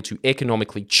they are able to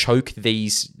economically choke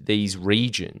these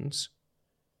regions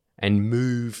and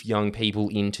move young people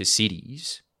into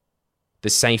cities, the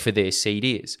safer their seat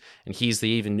is. And here's the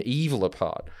even eviler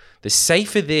part. The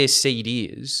safer their seat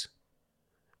is,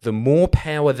 the more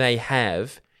power they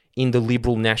have in the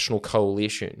Liberal National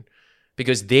Coalition,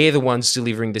 because they're the ones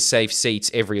delivering the safe seats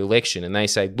every election. And they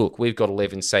say, look, we've got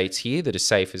 11 seats here that are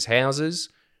safe as houses.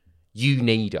 You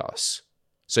need us.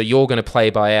 So you're going to play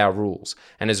by our rules.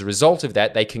 And as a result of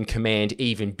that, they can command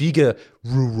even bigger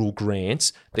rural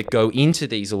grants that go into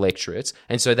these electorates.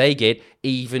 And so they get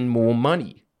even more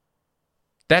money.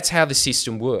 That's how the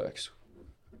system works.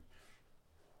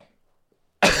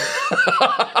 It's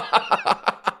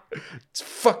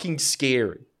fucking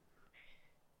scary.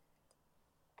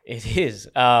 It is.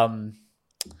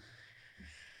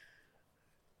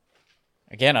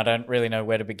 Again, I don't really know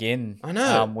where to begin. I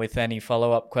know. With any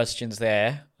follow-up questions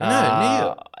there. I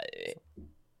know,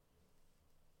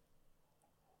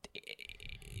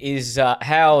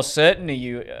 How certain are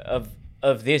you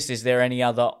of this? Is there any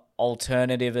other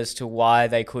alternative as to why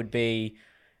they could be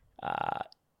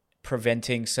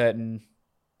preventing certain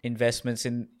investments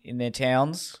in their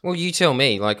towns? Well, you tell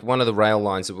me. Like, one of the rail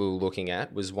lines that we were looking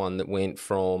at was one that went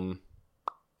from...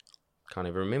 can't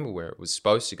even remember where it was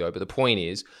supposed to go, but the point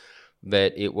is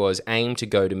that it was aimed to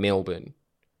go to Melbourne.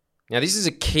 Now, this is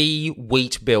a key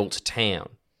wheat belt town.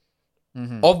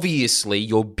 Mm-hmm. Obviously,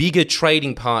 your bigger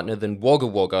trading partner than Wagga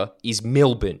Wagga is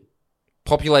Melbourne.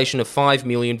 Population of 5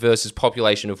 million versus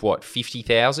population of what,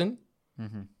 50,000?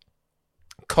 Mm-hmm.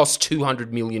 Costs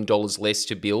 $200 million less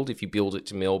to build if you build it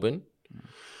to Melbourne.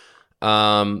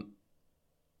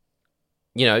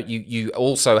 You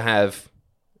also have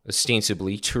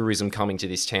ostensibly tourism coming to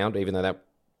this town, even though that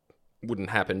wouldn't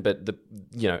happen. But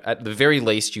at the very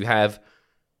least, you have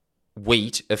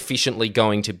wheat efficiently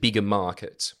going to bigger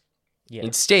markets. Yeah.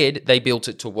 Instead, they built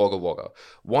it to Wagga Wagga.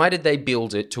 Why did they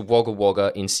build it to Wagga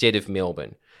Wagga instead of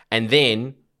Melbourne? And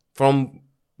then from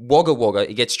Wagga Wagga,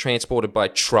 it gets transported by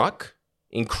truck,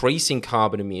 increasing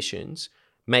carbon emissions,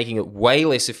 making it way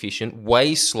less efficient,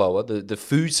 way slower. The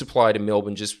food supply to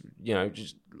Melbourne just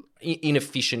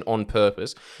inefficient on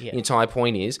purpose. Yeah. The entire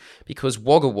point is because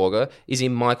Wagga Wagga is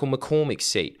in Michael McCormick's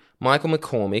seat. Michael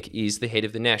McCormick is the head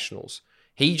of the Nationals.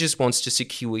 He just wants to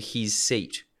secure his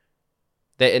seat.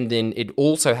 And then it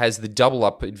also has the double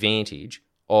up advantage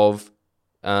of,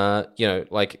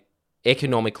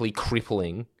 economically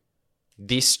crippling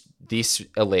this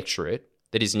electorate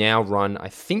that is now run, I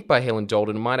think, by Helen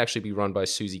Dalton. It might actually be run by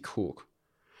Susie Cook.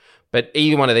 But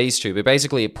either one of these two. But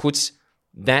basically it puts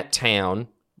that town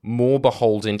more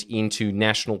beholden into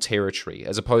national territory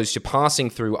as opposed to passing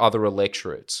through other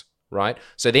electorates, right?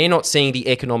 So they're not seeing the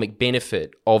economic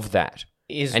benefit of that.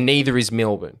 And neither is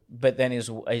Melbourne. But then is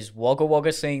Wagga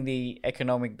Wagga seeing the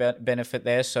economic benefit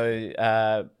there? So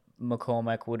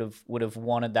McCormack would have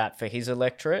wanted that for his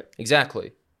electorate?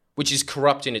 Exactly. Which is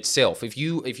corrupt in itself. If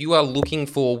you are looking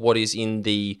for what is in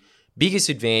the biggest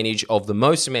advantage of the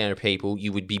most amount of people,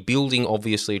 you would be building,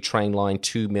 obviously, a train line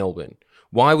to Melbourne.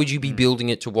 Why would you be building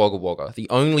it to Wagga Wagga? The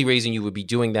only reason you would be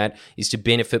doing that is to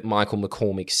benefit Michael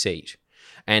McCormick's seat.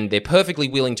 And they're perfectly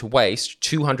willing to waste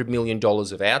 $200 million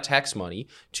of our tax money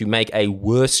to make a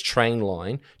worse train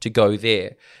line to go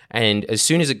there. And as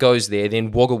soon as it goes there,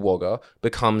 then Wagga Wagga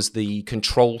becomes the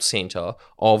control centre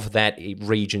of that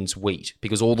region's wheat,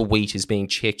 because all the wheat is being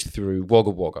checked through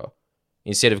Wagga Wagga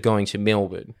instead of going to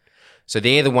Melbourne. So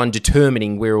they're the one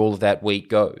determining where all of that wheat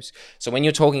goes. So when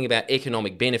you're talking about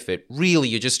economic benefit, really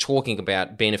you're just talking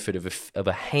about benefit of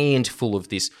a handful of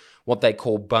this, what they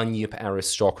call bunyip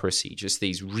aristocracy, just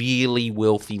these really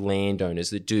wealthy landowners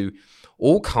that do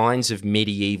all kinds of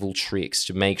medieval tricks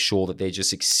to make sure that they're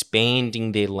just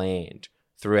expanding their land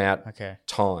throughout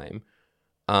time.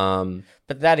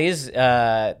 But that is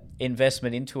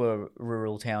investment into a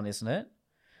rural town, isn't it?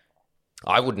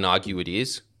 I wouldn't argue it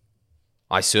is.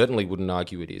 I certainly wouldn't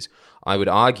argue it is. I would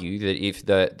argue that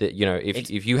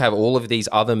if you have all of these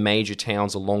other major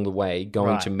towns along the way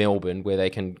going to Melbourne where they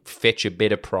can fetch a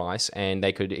better price and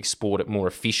they could export it more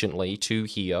efficiently to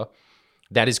here,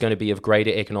 that is going to be of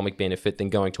greater economic benefit than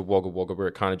going to Wagga Wagga where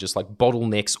it kind of just like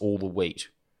bottlenecks all the wheat.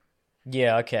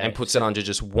 Yeah, okay. And puts it under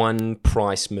just one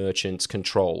price merchant's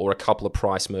control or a couple of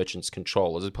price merchants'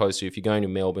 control, as opposed to if you're going to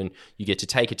Melbourne, you get to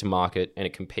take it to market and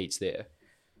it competes there.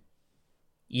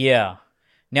 Yeah.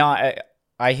 Now,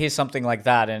 I hear something like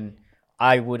that, and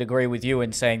I would agree with you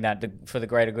in saying that for the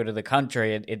greater good of the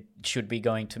country, it should be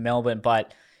going to Melbourne.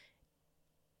 But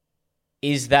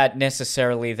is that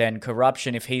necessarily then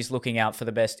corruption if he's looking out for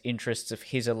the best interests of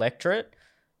his electorate?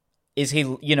 Is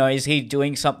he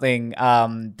doing something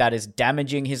that is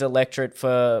damaging his electorate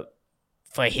for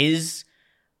his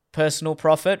personal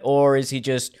profit, or is he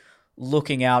just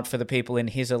looking out for the people in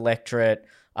his electorate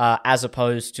as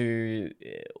opposed to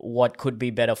what could be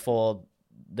better for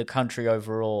the country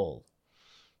overall?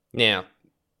 Now,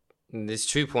 there's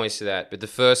 2 points to that, but the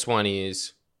first one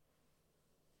is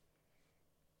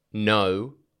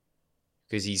no,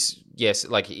 because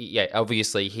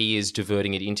obviously he is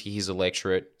diverting it into his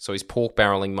electorate, so he's pork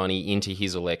barreling money into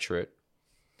his electorate.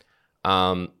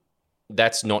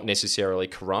 That's not necessarily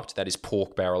corrupt. That is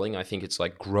pork barreling. I think it's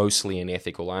like grossly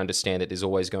unethical. I understand that there's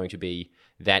always going to be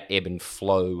that ebb and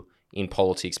flow in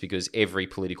politics because every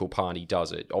political party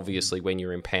does it. Obviously, when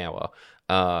you're in power,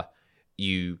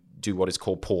 you do what is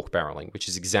called pork barreling, which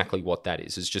is exactly what that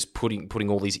is. It's just putting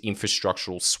all these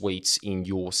infrastructural sweets in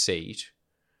your seat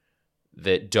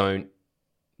that don't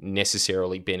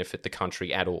necessarily benefit the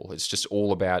country at all. It's just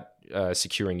all about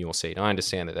securing your seat. I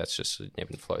understand that that's just an ebb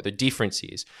and flow. The difference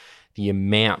is the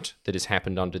amount that has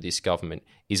happened under this government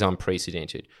is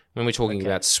unprecedented. When we're talking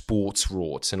about sports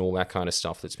rorts and all that kind of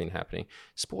stuff that's been happening,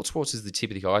 sports rorts is the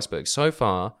tip of the iceberg. So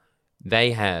far,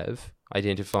 they have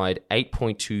identified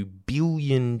 $8.2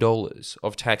 billion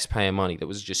of taxpayer money that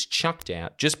was just chucked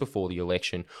out just before the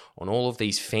election on all of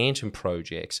these phantom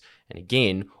projects. And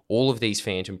again, all of these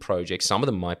phantom projects, some of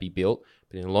them might be built,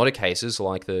 but in a lot of cases,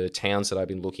 like the towns that I've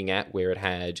been looking at where it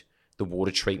had the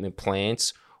water treatment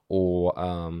plants or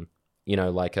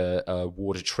like a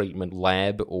water treatment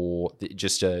lab or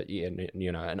just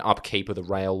an upkeep of the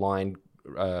rail line,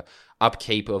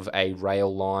 upkeep of a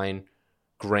rail line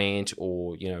grant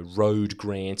or road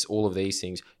grants, all of these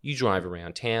things. You drive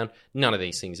around town, none of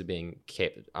these things are being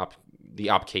kept up. The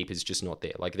upkeep is just not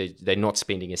there. Like they're not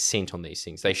spending a cent on these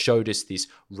things. They showed us this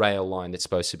rail line that's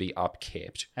supposed to be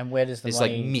upkept. And where does there's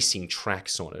like missing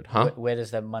tracks on it, huh? Where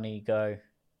does that money go?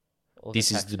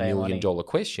 This is the $1 million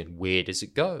question. Where does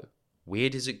it go? Where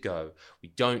does it go? We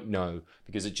don't know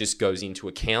because it just goes into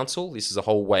a council. This is the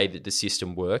whole way that the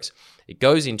system works. It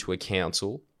goes into a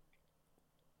council.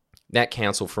 That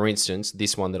council, for instance,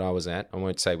 this one that I was at, I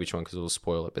won't say which one because it'll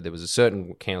spoil it, but there was a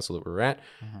certain council that we were at,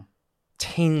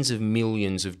 tens of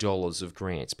millions of dollars of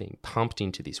grants being pumped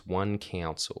into this one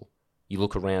council. You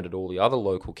look around at all the other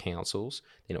local councils,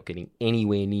 they're not getting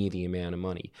anywhere near the amount of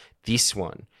money. This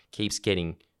one keeps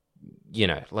getting,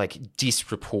 like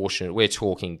disproportionate. We're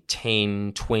talking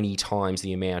 10, 20 times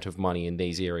the amount of money in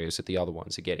these areas that the other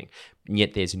ones are getting. And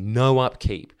yet there's no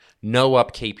upkeep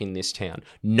in this town,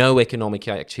 no economic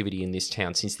activity in this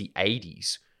town since the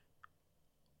 80s.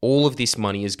 All of this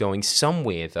money is going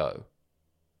somewhere, though.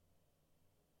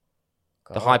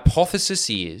 God. The hypothesis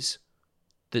is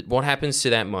that what happens to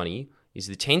that money is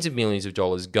the tens of millions of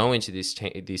dollars go into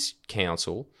this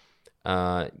council,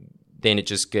 then it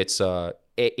just gets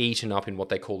eaten up in what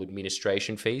they call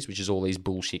administration fees, which is all these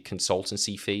bullshit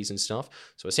consultancy fees and stuff.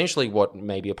 So essentially what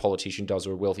maybe a politician does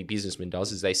or a wealthy businessman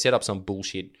does is they set up some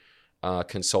bullshit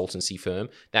consultancy firm.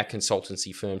 That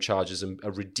consultancy firm charges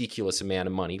a ridiculous amount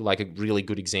of money. Like a really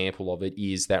good example of it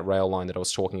is that rail line that I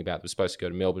was talking about that was supposed to go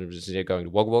to Melbourne, but instead going to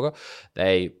Wagga Wagga.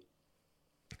 They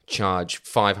charge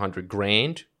 500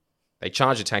 grand. They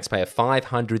charge a taxpayer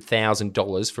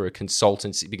 $500,000 for a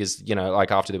consultancy because,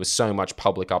 like after there was so much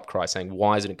public outcry saying,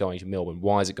 why isn't it going to Melbourne?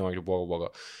 Why is it going to Wagga Wagga?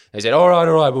 They said, all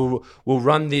right, we'll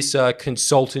run this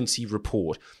consultancy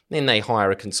report. Then they hire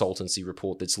a consultancy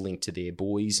report that's linked to their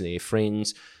boys and their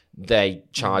friends. They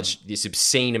charge this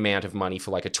obscene amount of money for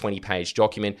like a 20-page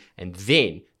document. And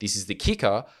then, this is the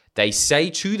kicker, they say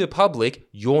to the public,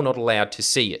 you're not allowed to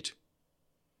see it.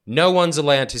 No one's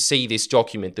allowed to see this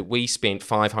document that we spent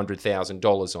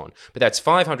 $500,000 on. But that's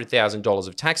 $500,000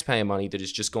 of taxpayer money that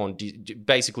has just gone,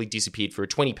 basically disappeared for a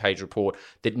 20-page report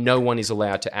that no one is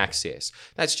allowed to access.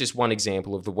 That's just one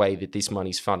example of the way that this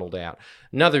money's funneled out.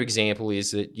 Another example is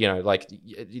that, like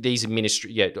these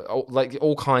like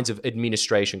all kinds of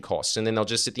administration costs. And then they'll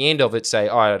just at the end of it say,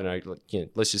 I don't know,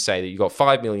 let's just say that you got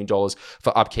 $5 million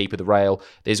for upkeep of the rail.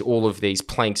 There's all of these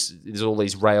planks, there's all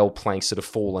these rail planks that have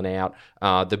fallen out.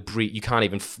 The bridge, you can't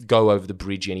even go over the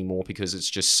bridge anymore because it's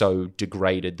just so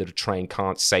degraded that a train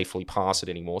can't safely pass it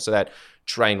anymore. So that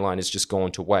train line has just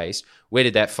gone to waste. Where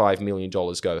did that $5 million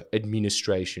go?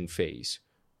 Administration fees.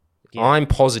 Yeah. I'm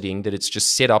positing that it's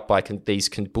just set up by these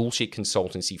bullshit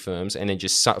consultancy firms and then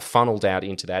just funneled out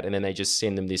into that, and then they just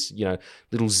send them this,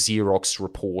 little Xerox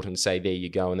report and say, there you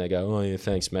go, and they go, oh yeah,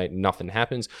 thanks mate, and nothing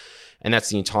happens. And that's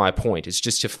the entire point. It's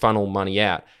just to funnel money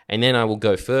out. And then I will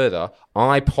go further.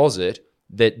 I posit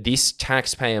that this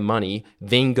taxpayer money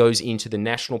then goes into the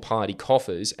National Party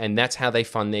coffers, and that's how they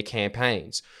fund their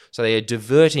campaigns. So they are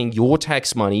diverting your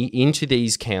tax money into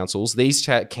these councils. These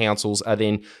councils are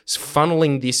then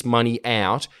funneling this money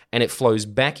out, and it flows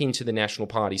back into the National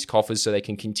Party's coffers so they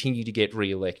can continue to get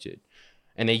re-elected.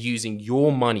 And they're using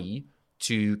your money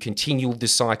to continue the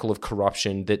cycle of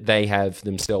corruption that they have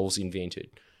themselves invented.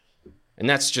 And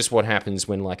that's just what happens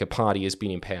when like a party has been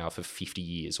in power for 50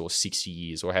 years or 60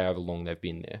 years or however long they've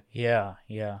been there.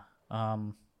 Yeah.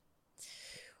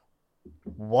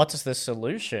 What's the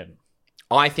solution?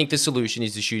 I think the solution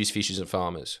is to shoot as fishers and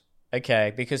farmers.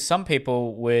 Okay, because some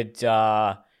people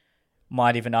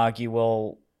might even argue,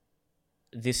 well,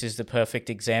 this is the perfect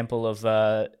example of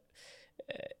a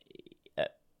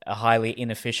highly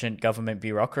inefficient government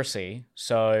bureaucracy.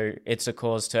 So it's a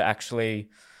cause to actually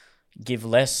give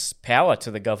less power to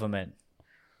the government.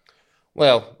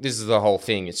 Well, this is the whole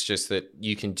thing. It's just that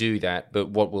you can do that, but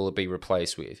what will it be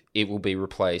replaced with? It will be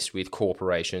replaced with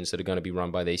corporations that are going to be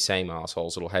run by these same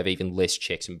assholes that'll have even less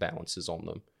checks and balances on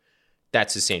them.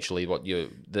 That's essentially what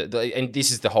and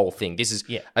this is the whole thing. This is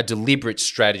a deliberate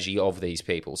strategy of these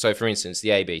people. So, for instance, the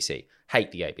ABC.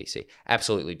 Hate the ABC.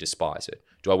 Absolutely despise it.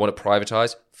 Do I want to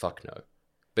privatize? Fuck no.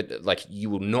 But, you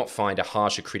will not find a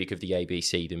harsher critic of the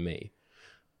ABC than me.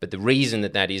 But the reason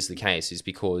that is the case is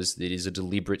because it is a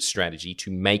deliberate strategy to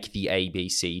make the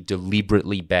ABC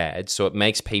deliberately bad. So it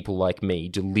makes people like me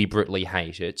deliberately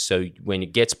hate it. So when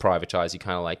it gets privatized, you're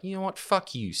kind of like, you know what?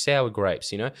 Fuck you, sour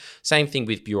grapes, Same thing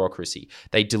with bureaucracy.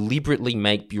 They deliberately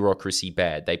make bureaucracy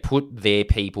bad. They put their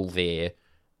people there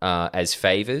as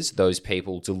favors. Those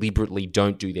people deliberately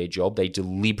don't do their job. They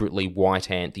deliberately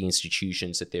white-ant the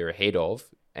institutions that they're ahead of.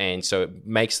 And so it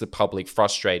makes the public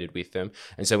frustrated with them.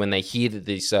 And so when they hear that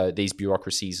these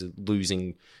bureaucracies are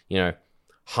losing,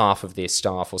 half of their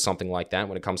staff or something like that,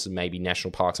 when it comes to maybe National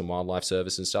Parks and Wildlife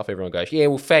Service and stuff, everyone goes, yeah,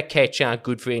 well, fat cats aren't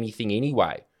good for anything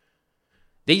anyway.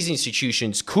 These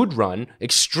institutions could run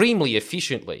extremely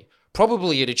efficiently,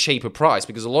 probably at a cheaper price,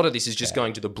 because a lot of this is just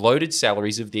going to the bloated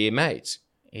salaries of their mates.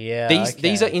 Yeah,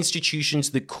 These are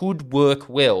institutions that could work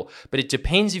well, but it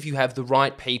depends if you have the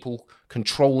right people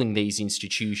controlling these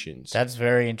institutions. That's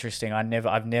very interesting.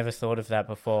 I've never thought of that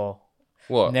before.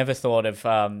 What? Never thought of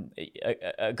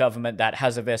a government that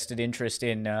has a vested interest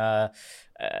in a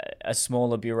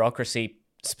smaller bureaucracy,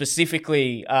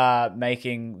 specifically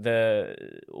making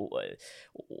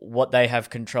what they have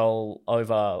control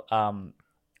over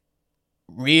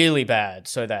really bad,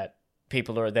 so that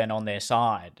people are then on their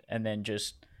side and then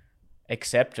just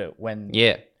accept it when...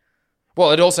 Yeah.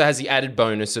 Well, it also has the added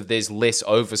bonus of there's less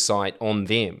oversight on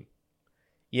them.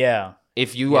 Yeah.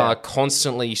 If you are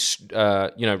constantly,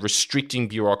 restricting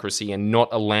bureaucracy and not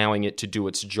allowing it to do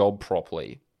its job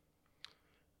properly,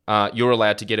 you're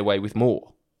allowed to get away with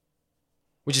more,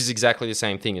 which is exactly the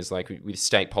same thing as like with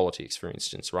state politics, for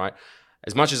instance, right?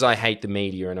 As much as I hate the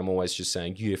media and I'm always just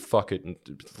saying, yeah, fuck it, and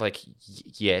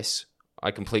yes,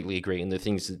 I completely agree. And the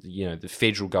things that, the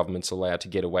federal government's allowed to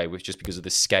get away with just because of the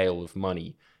scale of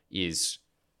money is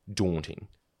daunting.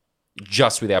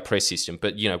 Just with our press system.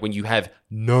 But, when you have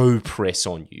no press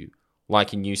on you,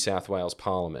 like in New South Wales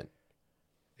Parliament,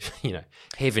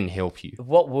 heaven help you.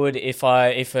 What would, if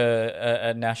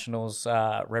a Nationals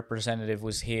representative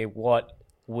was here, what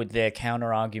would their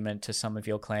counter-argument to some of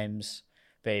your claims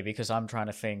be? Because I'm trying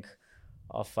to think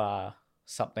of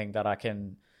something that I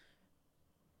can...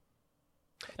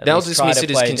 They'll dismiss it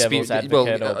as conspiracy.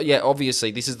 Well,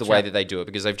 obviously, this is the way that they do it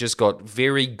because they've just got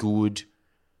very good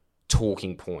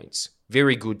talking points.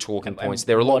 Very good talking points.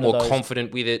 They're a lot more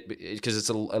confident with it because it's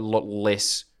a lot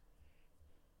less.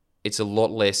 It's a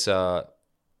lot less.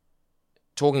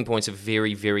 Talking points are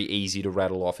very, very easy to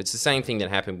rattle off. It's the same thing that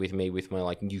happened with me with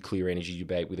my nuclear energy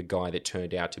debate with a guy that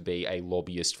turned out to be a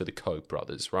lobbyist for the Koch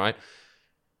brothers, right?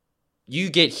 You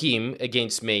get him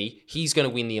against me, he's going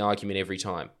to win the argument every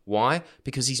time. Why?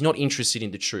 Because he's not interested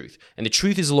in the truth. And the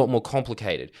truth is a lot more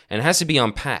complicated and it has to be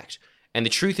unpacked. And the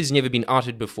truth has never been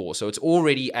uttered before. So it's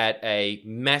already at a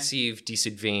massive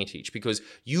disadvantage because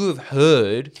you have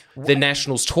heard the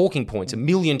Nationals' talking points a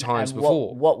million times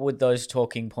before. What would those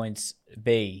talking points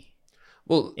be?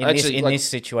 Well, in this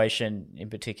situation in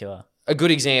particular. A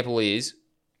good example is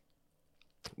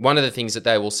one of the things that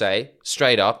they will say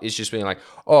straight up is just being like,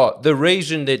 oh, the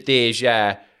reason that there's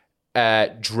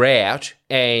drought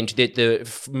and that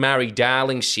the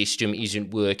Murray-Darling system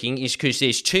isn't working is because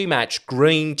there's too much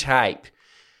green tape.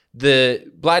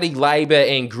 The bloody Labor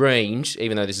and Greens,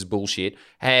 even though this is bullshit,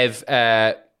 have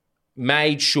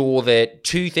made sure that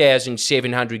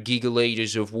 2,700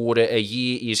 gigalitres of water a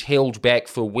year is held back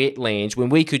for wetlands when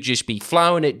we could just be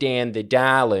flowing it down the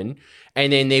Darling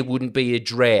and then there wouldn't be a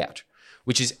drought.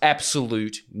 Which is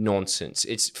absolute nonsense.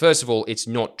 First of all, it's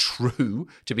not true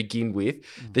to begin with.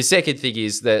 The second thing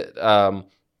is that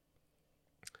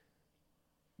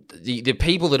the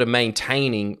people that are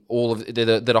maintaining all of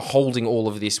that are holding all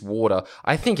of this water,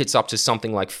 I think it's up to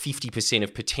something like 50%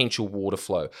 of potential water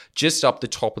flow just up the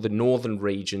top of the northern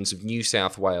regions of New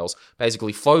South Wales.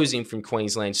 Basically, flows in from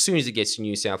Queensland. As soon as it gets to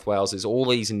New South Wales, there's all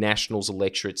these Nationals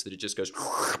electorates that it just goes.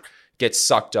 Gets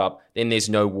sucked up, then there's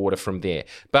no water from there.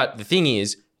 But the thing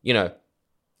is,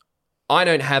 I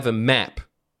don't have a map.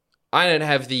 I don't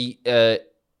have the...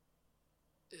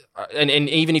 and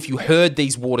even if you heard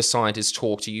these water scientists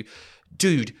talk to you,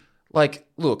 dude,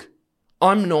 look,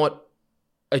 I'm not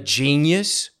a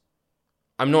genius.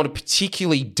 I'm not a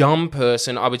particularly dumb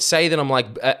person. I would say that I'm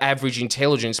average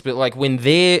intelligence, but when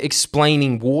they're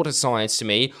explaining water science to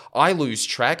me, I lose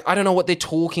track. I don't know what they're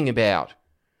talking about.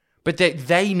 But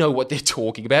they know what they're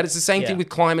talking about. It's the same thing with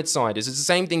climate scientists. It's the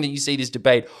same thing that you see this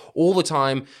debate all the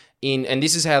time and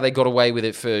this is how they got away with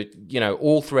it for,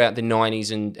 all throughout the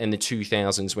 90s and the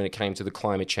 2000s when it came to the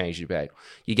climate change debate.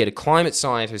 You get a climate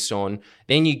scientist on,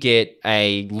 then you get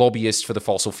a lobbyist for the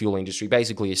fossil fuel industry,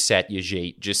 basically a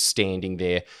Satyajit just standing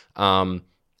there.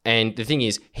 And the thing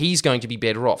is, he's going to be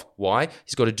better off. Why?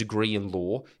 He's got a degree in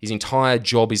law. His entire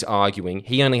job is arguing.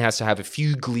 He only has to have a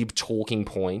few glib talking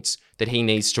points that he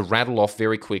needs to rattle off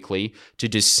very quickly to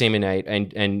disseminate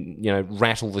and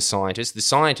rattle the scientist. The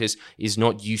scientist is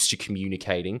not used to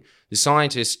communicating. The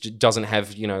scientist doesn't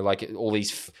have, all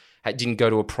these... didn't go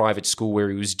to a private school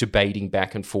where he was debating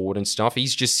back and forward and stuff.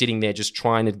 He's just sitting there just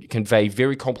trying to convey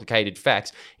very complicated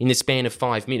facts in the span of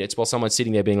 5 minutes while someone's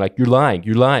sitting there being like, you're lying.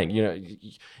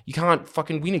 You can't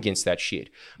fucking win against that shit.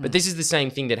 But this is the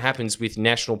same thing that happens with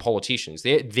national politicians.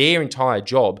 Their entire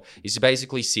job is to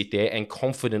basically sit there and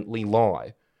confidently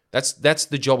lie. That's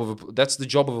the job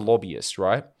of a lobbyist,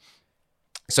 right?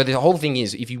 So the whole thing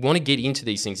is, if you want to get into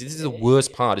these things, this is the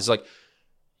worst part. It's like,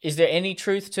 is there any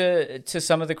truth to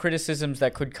some of the criticisms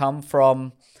that could come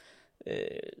from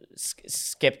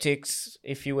skeptics,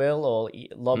 if you will, or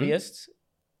lobbyists?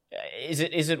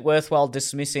 Is it worthwhile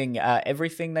dismissing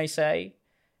everything they say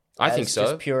I think so.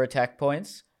 Just pure attack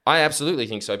points? I absolutely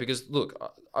think so because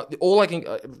look, all I can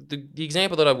the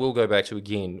example that I will go back to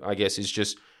again, I guess, is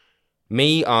just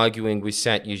me arguing with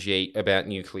Satyajit about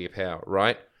nuclear power,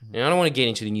 right? And I don't want to get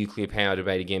into the nuclear power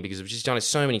debate again because I've just done it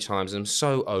so many times and I'm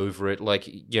so over it. Like,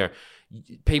 you know,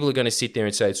 people are going to sit there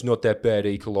and say it's not that bad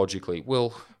ecologically.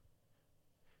 Well,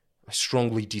 I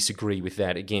strongly disagree with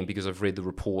that again because I've read the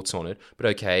reports on it. But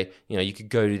okay, you know, you could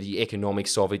go to the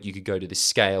economics of it, you could go to the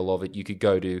scale of it, you could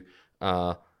go to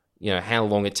how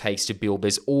long it takes to build.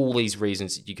 There's all these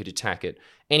reasons that you could attack it.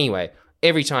 Anyway,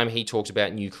 every time he talks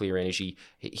about nuclear energy,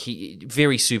 he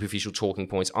very superficial talking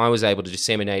points. I was able to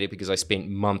disseminate it because I spent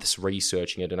months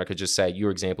researching it, and I could just say,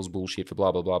 your example's bullshit for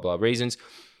blah, blah, blah, blah reasons.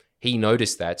 He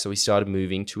noticed that, so he started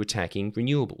moving to attacking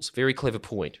renewables. Very clever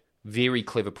point. Very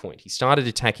clever point. He started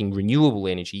attacking renewable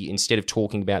energy instead of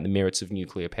talking about the merits of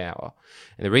nuclear power.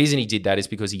 And the reason he did that is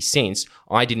because he sensed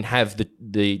I didn't have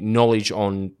the knowledge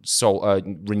on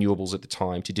renewables at the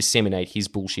time to disseminate his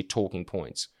bullshit talking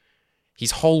points. His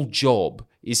whole job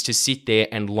is to sit there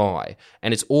and lie.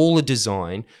 And it's all a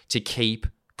design to keep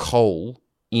coal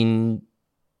in,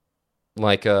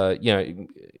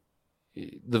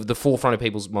 the forefront of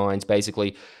people's minds,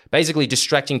 basically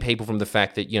distracting people from the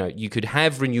fact that, you could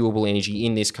have renewable energy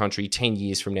in this country 10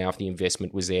 years from now if the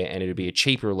investment was there, and it'd be a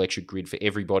cheaper electric grid for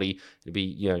everybody. It'd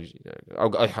be,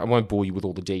 I won't bore you with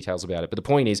all the details about it, but the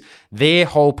point is, their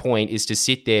whole point is to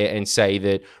sit there and say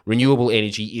that renewable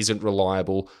energy isn't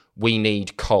reliable, we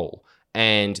need coal.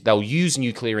 And they'll use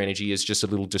nuclear energy as just a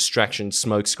little distraction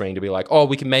smokescreen to be like, oh,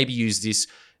 we can maybe use this,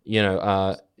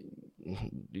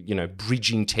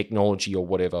 bridging technology or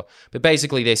whatever. But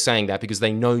basically they're saying that because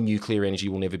they know nuclear energy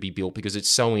will never be built because it's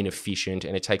so inefficient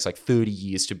and it takes like 30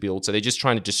 years to build. So they're just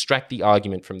trying to distract the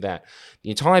argument from that. The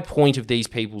entire point of these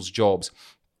people's jobs,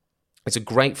 it's a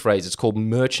great phrase, it's called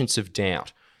merchants of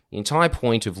doubt. The entire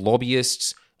point of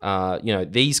lobbyists,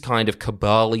 these kind of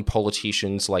cabal-y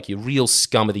politicians, like your real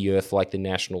scum of the earth, like the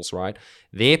Nationals, right?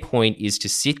 Their point is to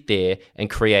sit there and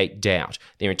create doubt.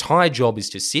 Their entire job is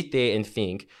to sit there and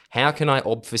think, how can I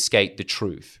obfuscate the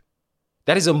truth?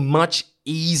 That is a much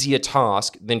easier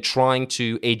task than trying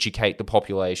to educate the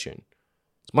population.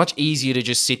 It's much easier to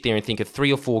just sit there and think of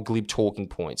 3 or 4 glib talking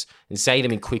points and say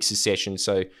them in quick succession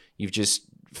so you've just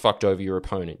fucked over your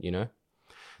opponent,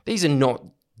 These are not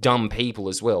dumb people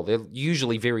as well. They're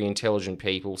usually very intelligent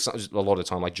people. A lot of the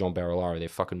time, like John Barilaro, they're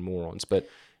fucking morons. But,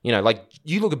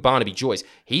 you look at Barnaby Joyce.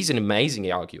 He's an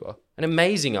amazing arguer.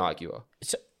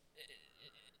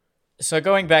 So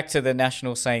going back to the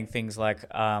National saying things like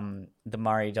the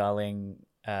Murray-Darling,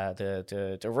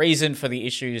 the reason for the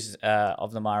issues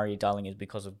of the Murray-Darling is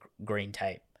because of green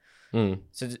tape.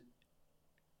 So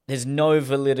there's no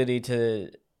validity to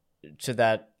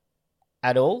that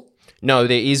at all? No,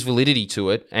 there is validity to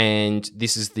it, and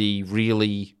this is the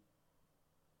really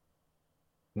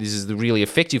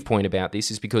effective point about this,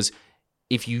 is because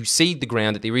if you seed the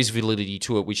ground that there is validity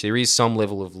to it, which there is some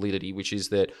level of validity, which is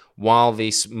that while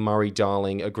this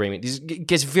Murray-Darling agreement, this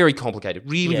gets very complicated,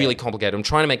 really complicated. I'm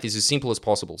trying to make this as simple as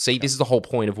possible. See, this is the whole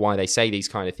point of why they say these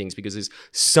kind of things, because there's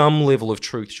some level of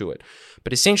truth to it.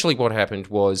 But essentially what happened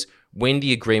was, when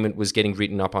the agreement was getting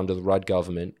written up under the Rudd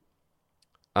government,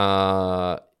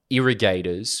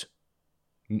 irrigators,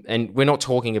 and we're not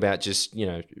talking about just,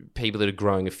 people that are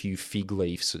growing a few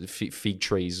fig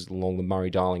trees along the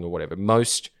Murray-Darling or whatever.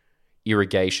 Most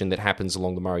irrigation that happens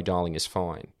along the Murray-Darling is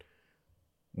fine.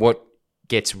 What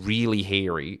gets really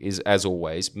hairy is, as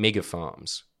always, mega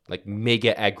farms, like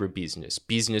mega agribusiness,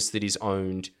 business that is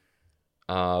owned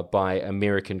by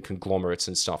American conglomerates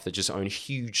and stuff that just own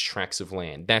huge tracts of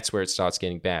land. That's where it starts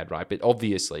getting bad, right? But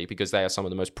obviously, because they are some of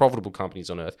the most profitable companies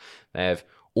on earth, they have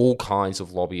all kinds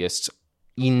of lobbyists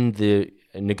in the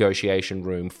negotiation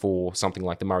room for something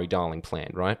like the Murray-Darling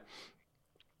plan, right?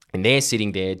 And they're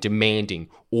sitting there demanding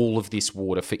all of this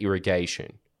water for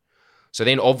irrigation. So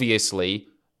then obviously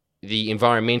the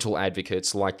environmental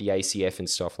advocates like the ACF and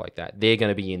stuff like that, they're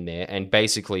going to be in there, and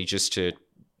basically just to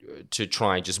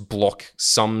try and just block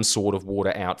some sort of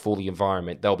water out for the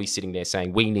environment, they'll be sitting there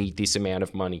saying, we need this amount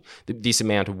of money, this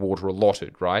amount of water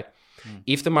allotted, right?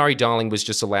 If the Murray-Darling was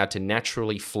just allowed to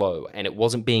naturally flow and it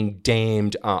wasn't being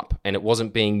dammed up and it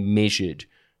wasn't being measured,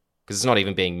 because it's not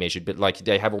even being measured, but like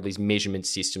they have all these measurement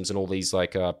systems and all these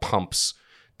like pumps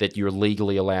that you're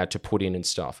legally allowed to put in and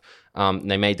stuff.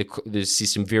 They made the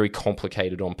system very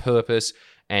complicated on purpose,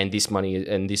 and this money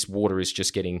and this water is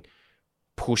just getting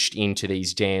pushed into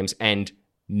these dams and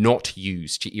not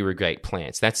used to irrigate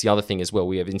plants. That's the other thing as well.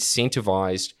 We have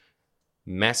incentivized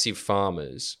massive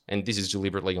farmers, and this is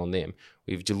deliberately on them,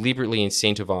 we've deliberately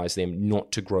incentivized them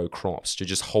not to grow crops, to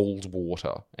just hold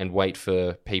water and wait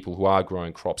for people who are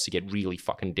growing crops to get really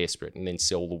fucking desperate and then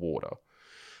sell the water.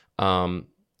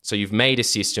 So you've made a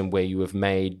system where you have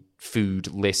made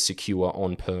food less secure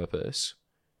on purpose.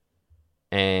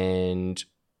 And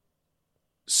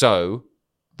so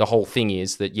the whole thing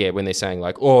is that, yeah, when they're saying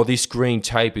like, oh, this green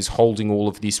tape is holding all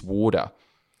of this water,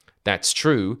 that's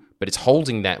true, but it's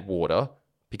holding that water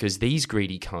because these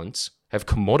greedy cunts have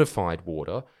commodified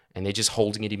water and they're just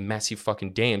holding it in massive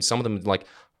fucking dams. Some of them, like,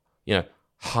 you know,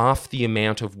 half the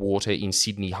amount of water in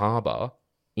Sydney Harbour,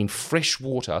 in fresh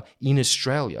water in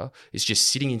Australia, is just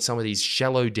sitting in some of these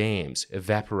shallow dams,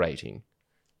 evaporating.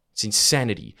 It's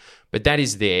insanity. But that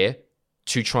is there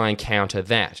to try and counter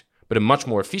that. But a much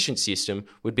more efficient system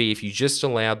would be if you just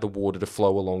allowed the water to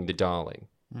flow along the Darling.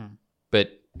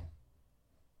 But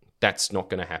that's not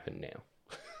going to happen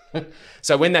now.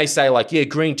 So when they say like, yeah,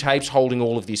 green tape's holding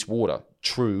all of this water,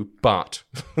 true, but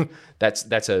that's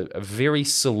a very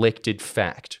selected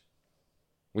fact,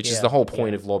 which is the whole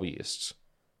point of lobbyists.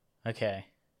 Okay.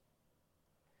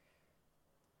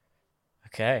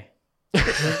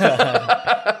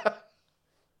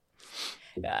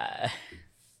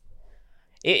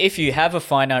 If you have a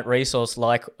finite resource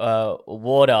like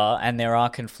water and there are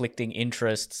conflicting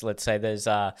interests, let's say there's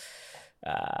a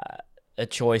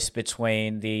choice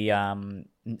between the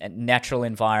natural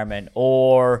environment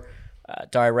or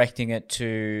directing it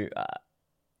to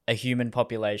a human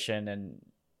population and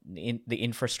the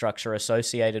infrastructure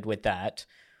associated with that,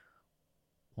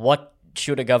 what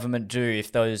should a government do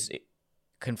if those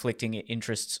conflicting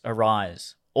interests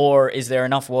arise? Or is there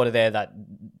enough water there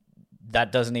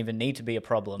that doesn't even need to be a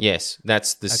problem? Yes,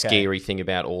 that's the scary thing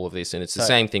about all of this. And it's the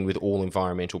same thing with all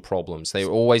environmental problems. They're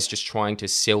always just trying to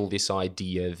sell this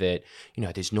idea that, you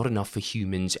know, there's not enough for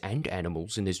humans and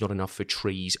animals and there's not enough for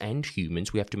trees and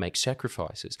humans. We have to make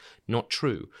sacrifices. Not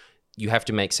true. You have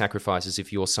to make sacrifices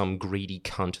if you're some greedy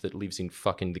cunt that lives in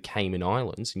fucking the Cayman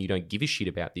Islands and you don't give a shit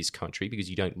about this country because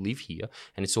you don't live here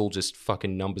and it's all just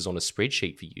fucking numbers on a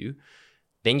spreadsheet for you.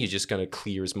 Then you're just going to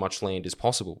clear as much land as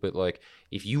possible. But like,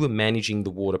 if you were managing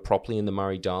the water properly in the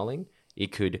Murray-Darling,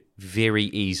 it could very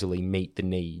easily meet the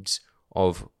needs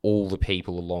of all the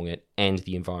people along it and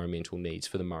the environmental needs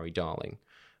for the Murray-Darling.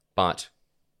 But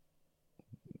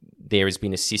there has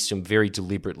been a system very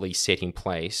deliberately set in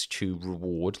place to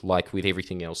reward, like with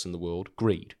everything else in the world,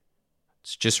 greed.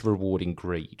 It's just rewarding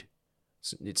greed.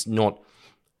 It's not...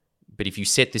 But if you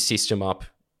set the system up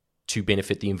to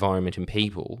benefit the environment and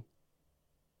people,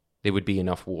 there would be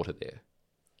enough water there.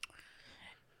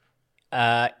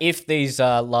 If these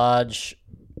large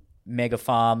mega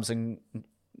farms and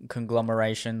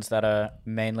conglomerations that are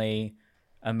mainly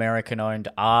American-owned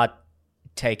are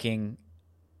taking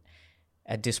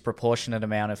a disproportionate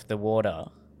amount of the water,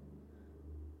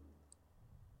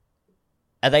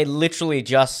 are they literally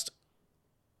just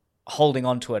holding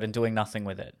on to it and doing nothing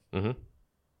with it? Mm-hmm.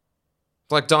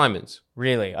 Like diamonds.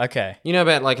 Really? Okay. You know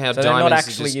about like how so diamonds... they're not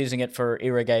actually using it for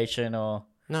irrigation or...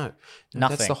 No.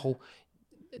 Nothing. That's the whole...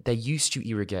 They used to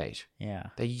irrigate. Yeah.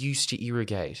 They used to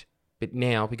irrigate. But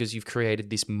now, because you've created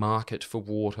this market for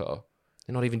water,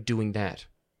 they're not even doing that.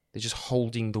 They're just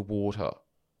holding the water.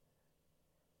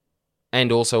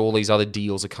 And also all these other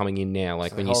deals are coming in now.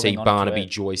 Like so when you see Barnaby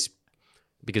Joyce,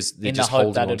 because they're just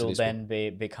holding on to this. In the hope that it'll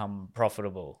then become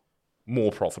profitable.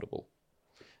 More profitable.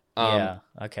 Yeah,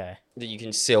 okay. That you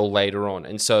can sell later on.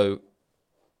 And so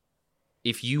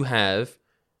if you have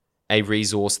a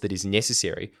resource that is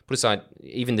necessary, put aside,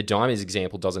 even the diamonds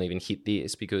example doesn't even hit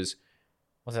this because...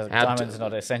 Well, so diamonds are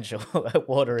not essential.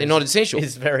 Water they're not essential.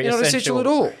 Is very they're essential. Not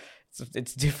essential at all.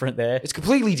 It's different there. It's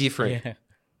completely different. Yeah.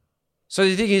 So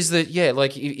the thing is that, yeah,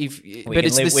 like but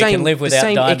it's the same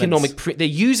economic... They're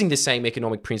using the same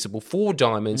economic principle for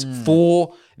diamonds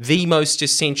for the most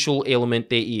essential element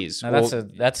there is. No,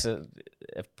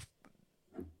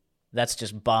 that's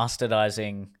just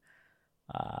bastardizing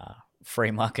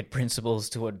free market principles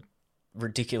to a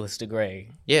ridiculous degree.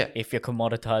 Yeah. If you're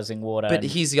commoditizing water. But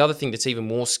here's the other thing that's even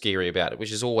more scary about it,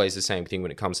 which is always the same thing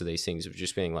when it comes to these things of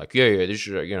just being like, yeah, this is,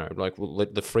 you know, like, we'll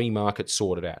let the free market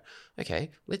sort it out.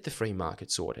 Okay, let the free market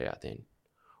sort it out then.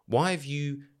 Why have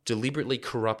you deliberately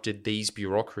corrupted these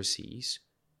bureaucracies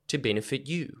to benefit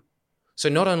you? So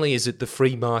not only is it the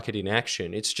free market in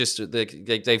action, it's just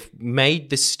they've made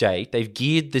the state, they've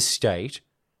geared the state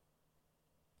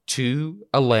to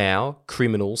allow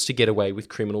criminals to get away with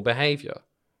criminal behavior,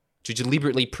 to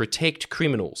deliberately protect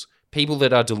criminals, people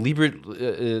that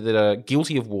are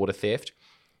guilty of water theft.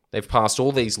 They've passed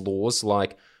all these laws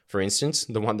like For instance,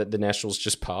 the one that the Nationals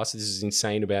just passed, this is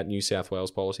insane about New South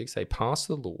Wales politics. They passed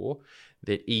the law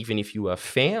that even if you are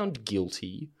found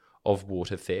guilty of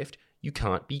water theft, you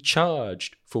can't be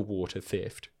charged for water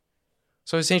theft.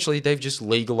 So essentially, they've just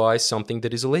legalized something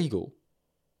that is illegal.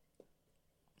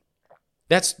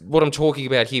 That's what I'm talking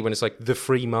about here when it's like the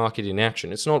free market in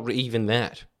action. It's not even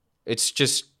that. It's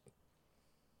just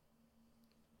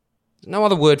no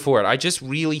other word for it. I just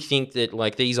really think that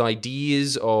like these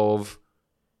ideas of,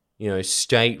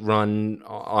 state-run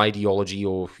ideology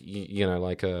or,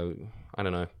 like I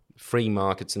don't know, free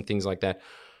markets and things like that.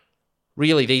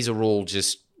 Really, these are all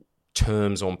just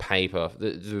terms on paper.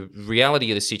 The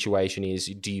reality of the situation is,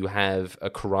 do you have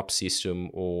a corrupt system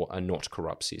or a not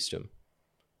corrupt system?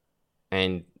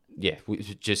 And yeah,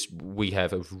 we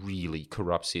have a really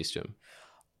corrupt system.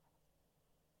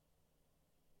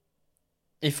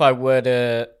 If I were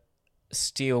to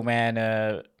steelman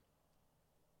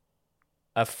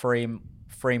a free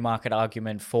market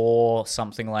argument for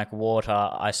something like water,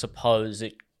 I suppose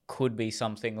it could be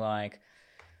something like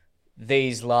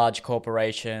these large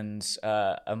corporations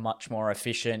are much more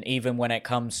efficient, even when it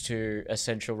comes to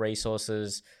essential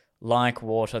resources like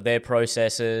water. Their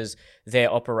processes, their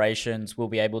operations will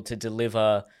be able to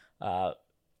deliver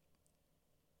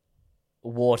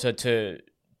water to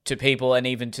people and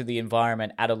even to the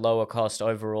environment at a lower cost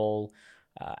overall,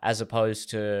 as opposed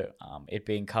to it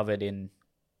being covered in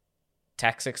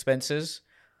tax expenses.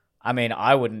 I mean,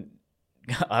 I wouldn't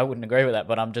agree with that,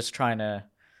 but I'm just trying to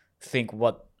think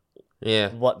what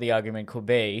the argument could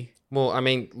be. Well, I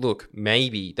mean, look,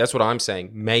 maybe that's what I'm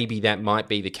saying. Maybe that might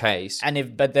be the case. And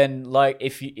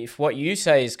if what you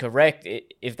say is correct,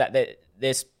 if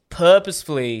there's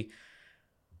purposefully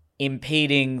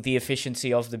impeding the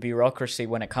efficiency of the bureaucracy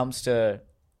when it comes to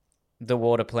the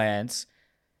water plants,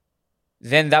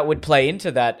 then that would play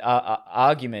into that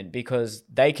argument, because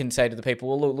they can say to the people,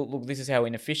 well, look, this is how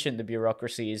inefficient the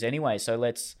bureaucracy is anyway, so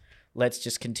let's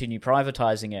just continue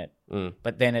privatizing it.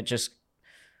 But then it just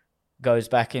goes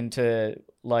back into,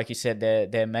 like you said,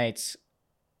 their mates'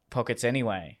 pockets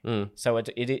anyway. So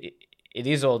it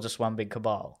is all just one big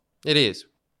cabal. It is.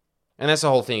 And that's the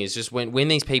whole thing, is just when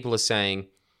these people are saying,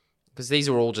 because these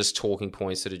are all just talking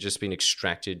points that have just been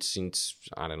extracted since,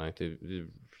 I don't know,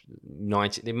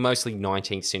 they're mostly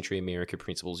 19th century America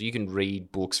principles. You can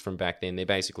read books from back then. They're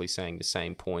basically saying the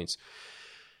same points.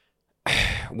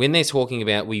 When they're talking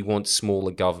about we want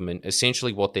smaller government,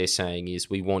 essentially what they're saying is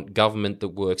we want government that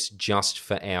works just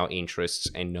for our interests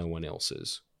and no one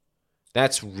else's.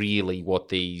 That's really what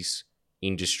these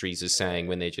industries are saying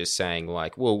when they're just saying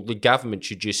like, well, the government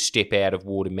should just step out of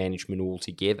water management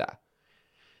altogether.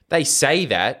 They say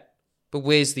that, but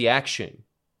where's the action?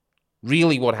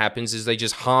 Really what happens is they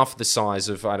just half the size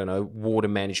of, I don't know, Water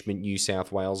Management New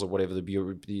South Wales or whatever the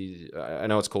bureau, I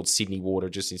know it's called Sydney Water,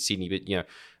 just in Sydney, but,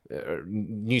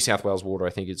 New South Wales Water,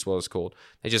 I think it's what it's called.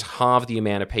 They just halve the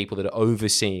amount of people that are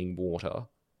overseeing water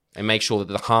and make sure that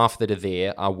the half that are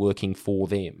there are working for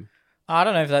them. I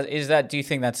don't know if that. Do you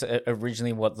think that's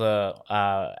originally what the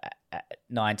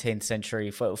 19th century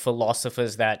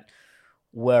philosophers that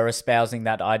were espousing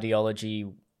that ideology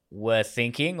were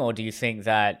thinking, or do you think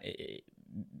that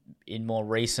in more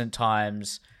recent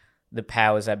times the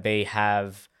powers that be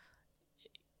have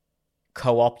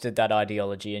co-opted that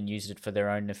ideology and used it for their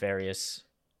own nefarious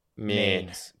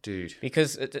means? Dude.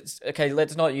 Because okay,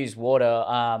 let's not use water.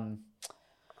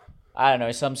 I don't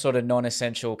know, some sort of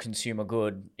non-essential consumer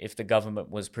good. If the government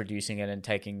was producing it and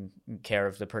taking care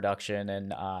of the production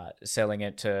and selling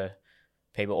it to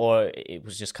people, or it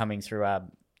was just coming through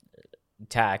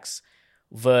tax.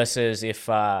 Versus if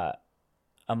a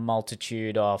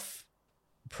multitude of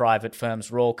private firms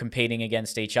were all competing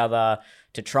against each other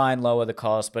to try and lower the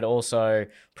cost, but also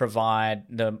provide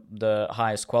the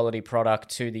highest quality product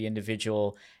to the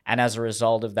individual. And as a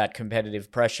result of that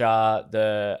competitive pressure,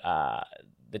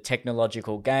 the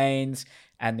technological gains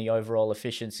and the overall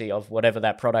efficiency of whatever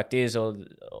that product is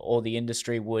or the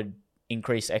industry would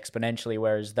increase exponentially,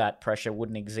 whereas that pressure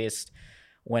wouldn't exist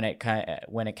when it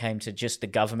came to just the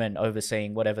government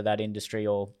overseeing whatever that industry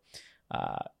or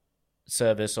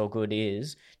service or good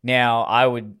is. Now,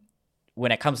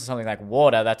 when it comes to something like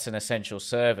water, that's an essential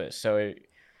service. So,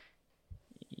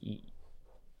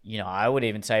 I would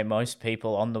even say most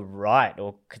people on the right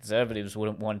or conservatives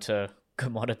wouldn't want to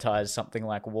commoditize something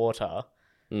like water.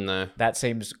 No. That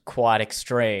seems quite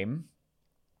extreme.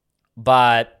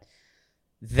 But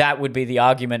that would be the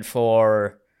argument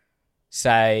for,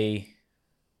 say,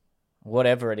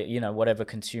 whatever whatever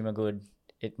consumer good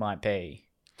it might be.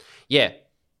 Yeah.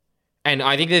 And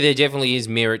I think that there definitely is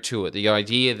merit to it. The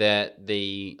idea that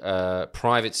the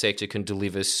private sector can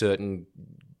deliver certain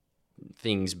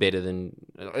things better than...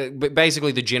 But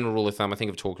basically, the general rule of thumb, I think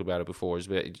I've talked about it before, is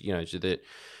that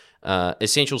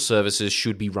essential services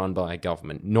should be run by a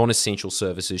government. Non-essential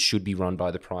services should be run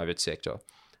by the private sector.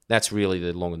 That's really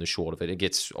the long and the short of it. It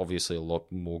gets obviously a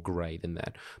lot more grey than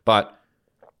that. But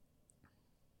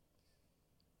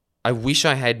I wish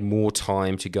I had more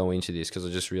time to go into this because I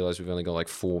just realised we've only got like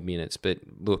 4 minutes. But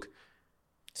look...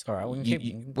 It's all right. We can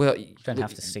you don't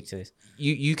have to stick to this.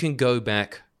 You can go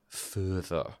back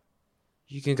further.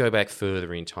 You can go back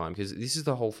further in time because this is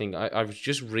the whole thing. I've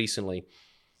just recently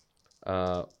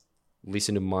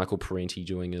listened to Michael Parenti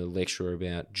doing a lecture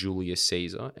about Julius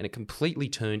Caesar, and it completely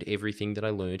turned everything that I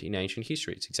learned in ancient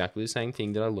history. It's exactly the same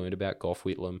thing that I learned about Gough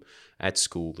Whitlam at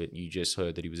school, that you just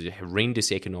heard that he was a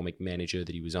horrendous economic manager,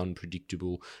 that he was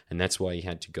unpredictable, and that's why he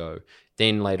had to go.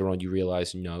 Then later on you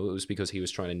realise, no, it was because he was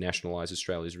trying to nationalise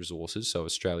Australia's resources so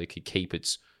Australia could keep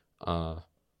its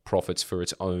profits for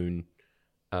its own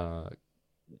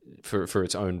for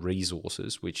its own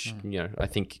resources, which, I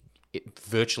think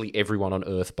virtually everyone on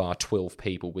Earth, bar 12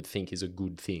 people, would think is a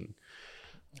good thing.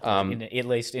 At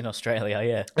least in Australia,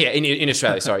 yeah. Yeah, in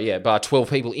Australia, sorry, yeah. Bar 12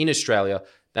 people in Australia,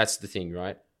 that's the thing,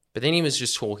 right? But then he was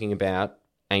just talking about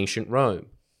ancient Rome.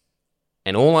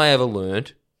 And all I ever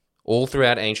learned, all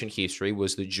throughout ancient history,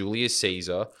 was that Julius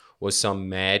Caesar was some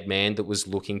madman that was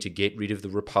looking to get rid of the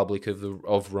Republic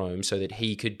of Rome so that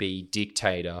he could be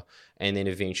dictator and then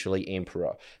eventually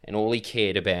emperor. And all he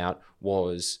cared about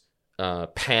was...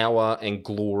 power and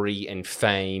glory and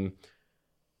fame.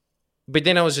 But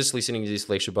then I was just listening to this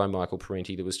lecture by Michael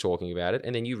Parenti that was talking about it,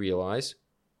 and then you realise,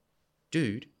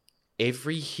 dude,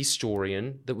 every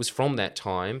historian that was from that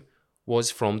time was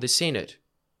from the Senate.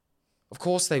 Of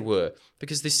course they were,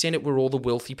 because the Senate were all the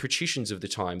wealthy patricians of the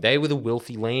time. They were the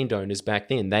wealthy landowners back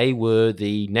then. They were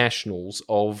the nationals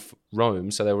of Rome,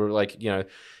 so they were like,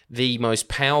 the most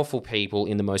powerful people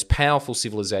in the most powerful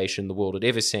civilization the world had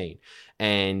ever seen.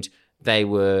 And they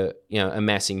were,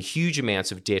 amassing huge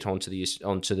amounts of debt onto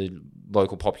the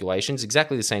local populations.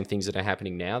 Exactly the same things that are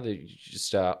happening now. They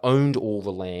just owned all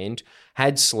the land,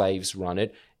 had slaves run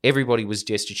it. Everybody was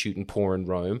destitute and poor in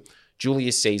Rome.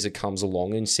 Julius Caesar comes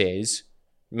along and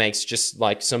makes just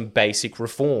like some basic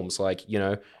reforms, like,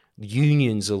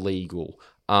 unions are legal.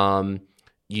 There's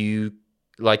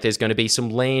going to be some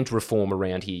land reform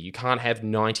around here. You can't have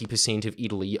 90% of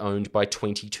Italy owned by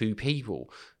 22 people.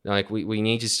 Like, we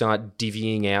need to start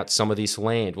divvying out some of this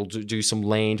land. We'll do some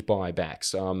land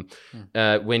buybacks.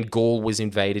 When Gaul was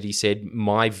invaded, he said,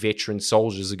 my veteran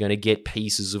soldiers are going to get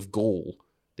pieces of Gaul.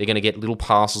 They're going to get little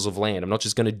parcels of land. I'm not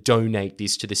just going to donate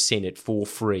this to the Senate for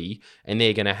free and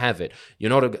they're going to have it. You're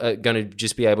not going to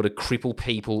just be able to cripple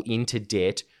people into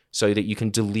debt so that you can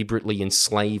deliberately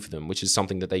enslave them, which is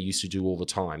something that they used to do all the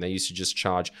time. They used to just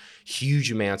charge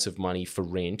huge amounts of money for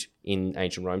rent in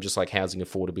ancient Rome, just like housing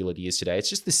affordability is today. It's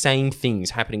just the same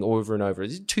things happening over and over.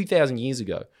 This is 2,000 years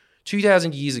ago.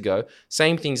 2,000 years ago,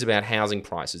 same things about housing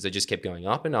prices. They just kept going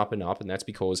up and up and up, and that's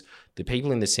because the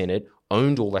people in the Senate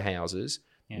owned all the houses.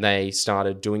 Yeah. They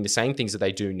started doing the same things that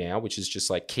they do now, which is just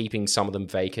like keeping some of them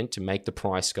vacant to make the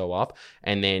price go up.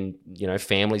 And then,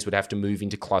 families would have to move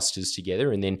into clusters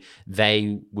together, and then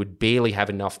they would barely have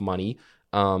enough money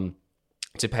to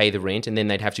pay the rent, and then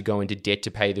they'd have to go into debt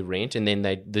to pay the rent, and then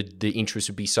the interest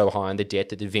would be so high on the debt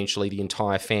that eventually the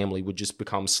entire family would just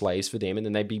become slaves for them, and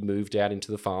then they'd be moved out into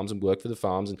the farms and work for the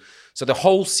farms. And so the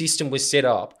whole system was set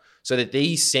up so that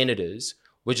these senators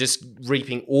were just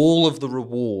reaping all of the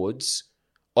rewards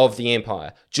of the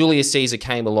empire. Julius Caesar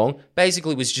came along,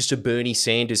 basically was just a Bernie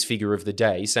Sanders figure of the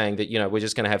day, saying that, we're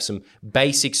just going to have some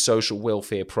basic social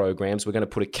welfare programs. We're going to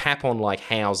put a cap on like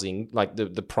housing, like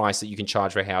the price that you can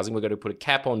charge for housing. We're going to put a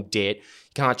cap on debt.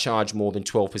 You can't charge more than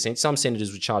 12%. Some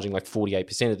senators were charging like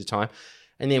 48% at the time.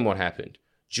 And then what happened?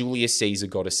 Julius Caesar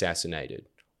got assassinated.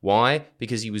 Why?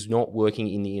 Because he was not working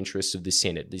in the interests of the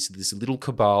Senate. This little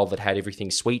cabal that had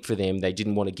everything sweet for them. They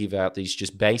didn't want to give out these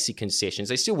just basic concessions.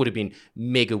 They still would have been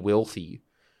mega wealthy,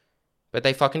 but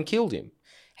they fucking killed him.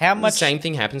 The same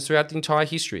thing happens throughout the entire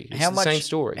history. It's the same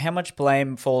story. How much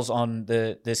blame falls on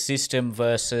the system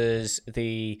versus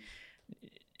the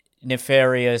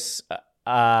nefarious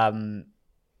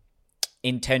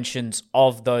intentions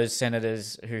of those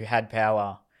senators who had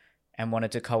power and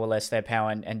wanted to coalesce their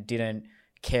power and didn't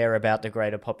care about the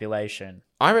greater population?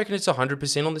 I reckon it's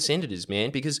 100% on the senators,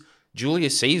 man, because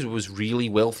Julius Caesar was really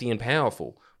wealthy and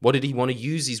powerful. What did he want to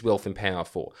use his wealth and power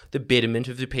for? The betterment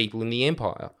of the people in the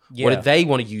empire. Yeah. What did they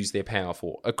want to use their power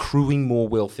for? Accruing more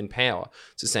wealth and power.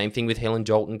 It's the same thing with Helen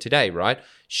Dalton today, right?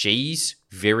 She's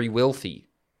very wealthy.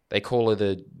 They call her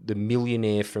the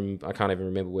millionaire from, I can't even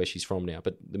remember where she's from now,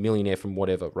 but the millionaire from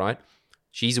whatever, right?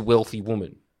 She's a wealthy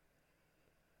woman.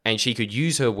 and she could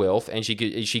use her wealth, and she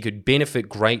could benefit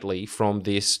greatly from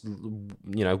this,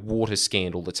 water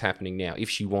scandal that's happening now if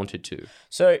she wanted to.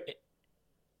 So,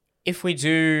 if we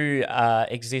do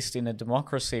exist in a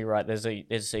democracy, right, there's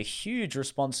a huge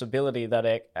responsibility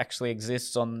that actually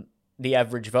exists on the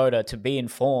average voter to be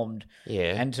informed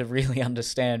and to really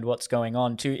understand what's going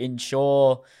on, to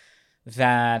ensure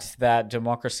that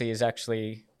democracy is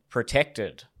actually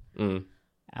protected.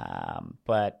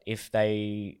 But if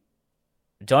they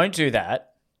don't do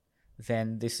that,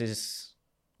 then this is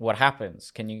what happens.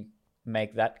 Can you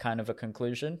make that kind of a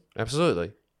conclusion?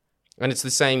 Absolutely. And it's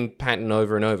the same pattern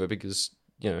over and over because,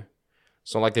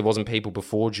 it's not like there wasn't people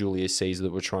before Julius Caesar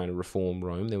that were trying to reform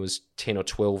Rome. There was 10 or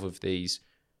 12 of these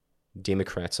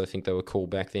Democrats, I think they were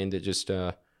called back then, that just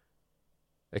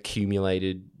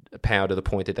accumulated power to the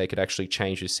point that they could actually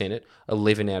change the Senate.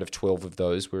 11 out of 12 of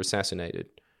those were assassinated.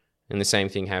 And the same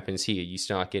thing happens here. You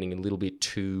start getting a little bit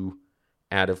too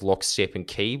out of lockstep and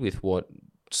key with what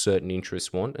certain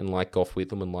interests want, and like Gough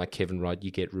Whitlam and like Kevin Rudd,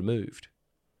 you get removed.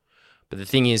 But the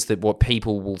thing is that what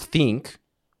people will think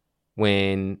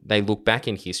when they look back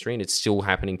in history, and it's still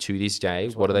happening to this day,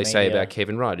 what do they say about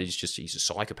Kevin Rudd? He's a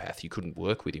psychopath. You couldn't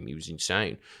work with him. He was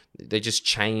insane. They just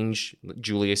change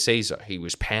Julius Caesar. He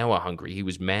was power hungry. He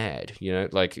was mad.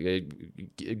 Like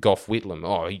Gough Whitlam.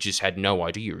 Oh, he just had no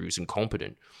idea. He was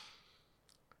incompetent.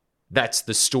 That's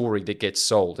the story that gets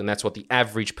sold, and that's what the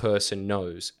average person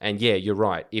knows. And yeah, you're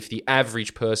right. If the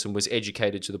average person was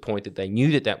educated to the point that they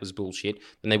knew that was bullshit,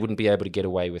 then they wouldn't be able to get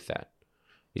away with that.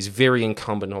 It's very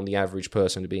incumbent on the average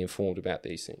person to be informed about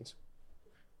these things.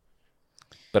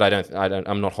 But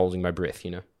I'm not holding my breath,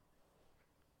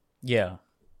 Yeah.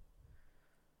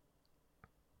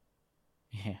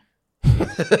 Yeah.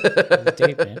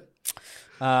 Deep,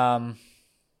 man.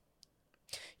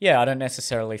 Yeah, I don't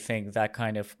necessarily think that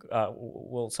kind of,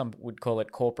 some would call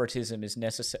it corporatism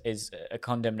is a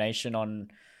condemnation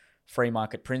on free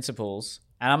market principles.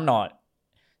 And I'm not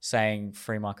saying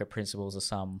free market principles are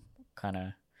some kind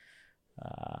of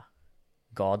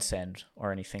godsend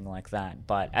or anything like that.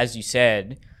 But as you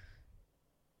said,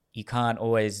 you can't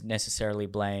always necessarily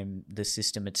blame the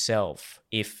system itself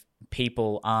if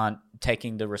people aren't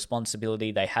taking the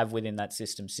responsibility they have within that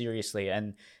system seriously.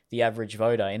 And the average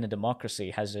voter in a democracy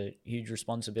has a huge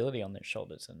responsibility on their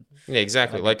shoulders. And yeah,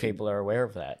 exactly. Like people are aware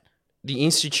of that. The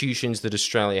institutions that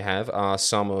Australia have are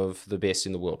some of the best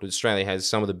in the world. Australia has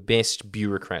some of the best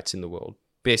bureaucrats in the world,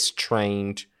 best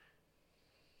trained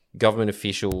government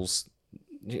officials.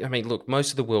 I mean, look, most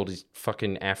of the world is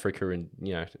fucking Africa and,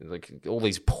 like all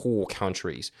these poor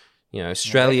countries.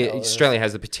 Australia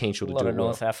has the potential to do it. A lot of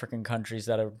North African countries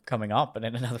that are coming up, and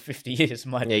in another 50 years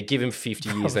might... Yeah, give them 50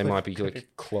 years, they might be like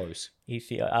close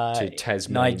to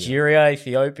Tasmania. Nigeria,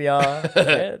 Ethiopia,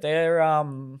 they're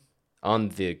on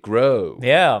the grow.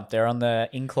 Yeah, they're on the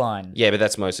incline. Yeah, but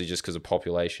that's mostly just because of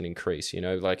population increase.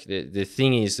 Like the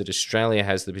thing is that Australia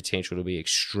has the potential to be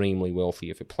extremely wealthy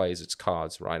if it plays its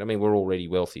cards right. I mean, we're already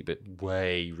wealthy, but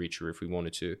way richer if we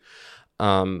wanted to.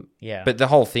 But the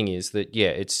whole thing is that,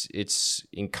 it's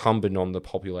incumbent on the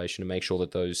population to make sure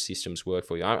that those systems work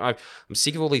for you. I'm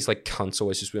sick of all these like cunts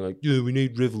always just being like, yeah, we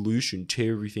need revolution,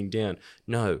 tear everything down.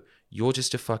 No, you're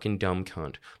just a fucking dumb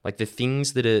cunt. Like the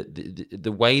things that are,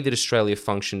 the way that Australia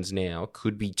functions now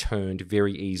could be turned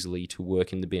very easily to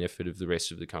work in the benefit of the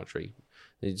rest of the country.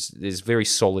 There's very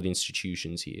solid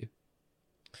institutions here.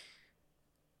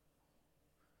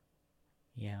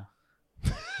 Yeah.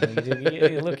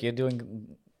 Look, you're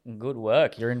doing good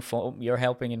work. You're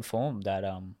helping inform that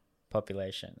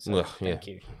population. So thank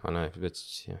you. I know, but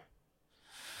it's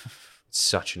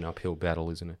such an uphill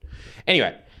battle, isn't it?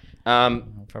 Anyway,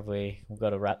 we've got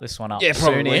to wrap this one up. Yeah,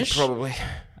 soonish. probably.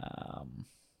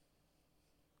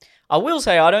 I will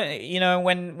say, I don't.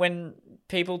 When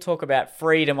people talk about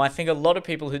freedom, I think a lot of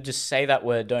people who just say that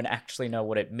word don't actually know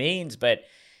what it means, but.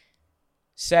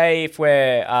 Say if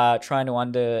we're trying to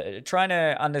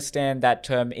understand that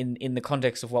term in the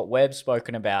context of what we've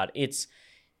spoken about, it's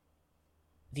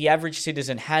the average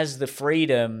citizen has the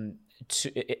freedom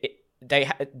to.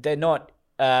 They're not.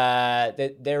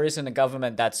 There isn't a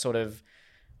government that's sort of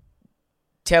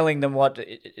telling them what.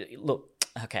 Look,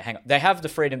 okay, hang on. They have the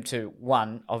freedom to,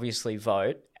 one, obviously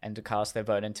vote and to cast their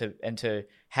vote and to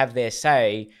have their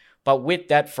say. But with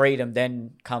that freedom,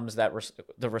 then comes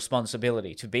the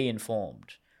responsibility to be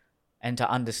informed and to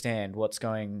understand what's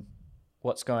going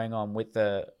on with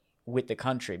the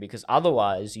country, because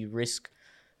otherwise you risk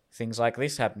things like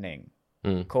this happening,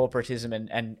 corporatism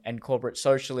and corporate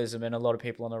socialism. And a lot of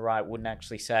people on the right wouldn't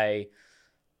actually say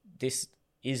this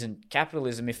isn't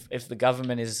capitalism if the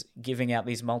government is giving out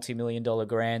these multi-million-dollar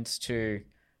grants to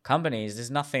companies.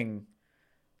 There's nothing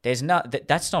There's not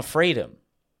that's not freedom.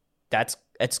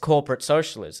 It's corporate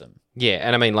socialism. Yeah,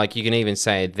 and I mean, like, you can even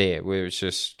say it there, where it's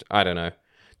just, I don't know,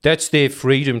 that's their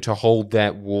freedom to hold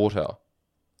that water.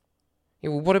 Yeah,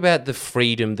 well, what about the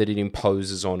freedom that it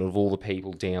imposes on of all the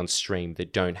people downstream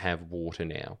that don't have water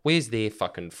now? Where's their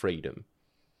fucking freedom?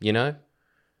 You know?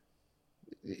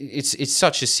 It's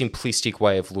such a simplistic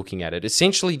way of looking at it.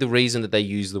 Essentially, the reason that they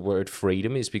use the word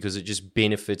freedom is because it just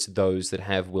benefits those that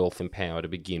have wealth and power to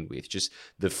begin with. Just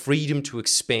the freedom to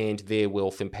expand their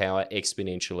wealth and power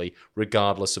exponentially,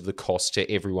 regardless of the cost to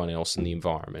everyone else in the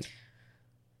environment.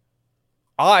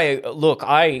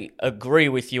 I agree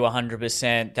with you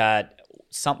 100% that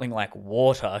something like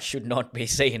water should not be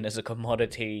seen as a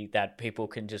commodity that people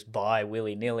can just buy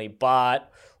willy-nilly,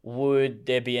 but would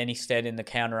there be any stead in the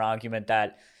counter-argument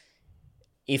that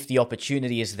if the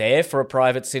opportunity is there for a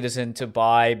private citizen to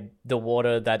buy the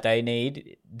water that they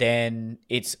need, then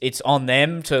it's on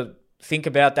them to think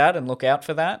about that and look out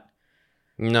for that?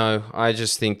 No, I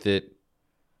just think that,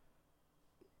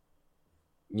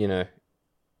 you know,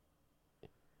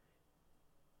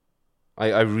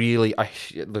 I really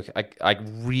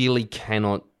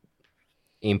cannot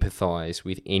empathize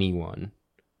with anyone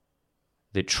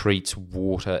that treats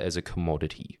water as a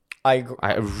commodity. I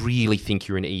really think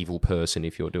you're an evil person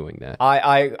if you're doing that.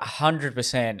 I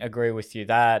 100% agree with you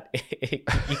that you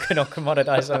cannot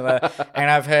commoditize some of that. And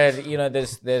I've heard, you know,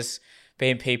 there's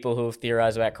been people who have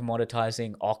theorized about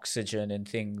commoditizing oxygen and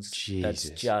things. Jesus. That's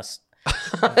just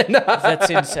that's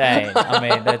insane. I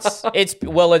mean,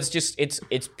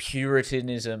 it's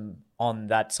puritanism on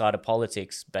that side of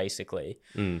politics, basically.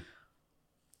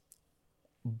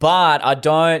 But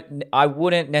I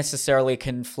wouldn't necessarily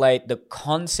conflate the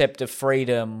concept of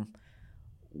freedom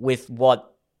with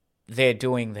what they're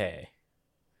doing there.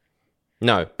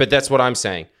 No, but that's what I'm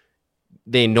saying.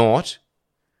 They're not,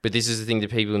 but this is the thing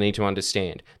that people need to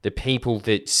understand. The people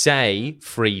that say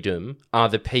freedom are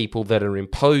the people that are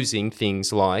imposing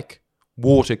things like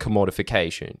water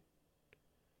commodification.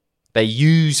 They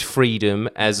use freedom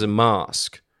as a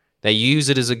mask. They use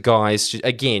it as a guise,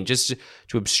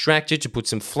 to abstract it, to put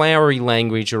some flowery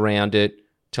language around it,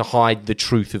 to hide the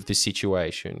truth of the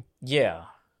situation. Yeah.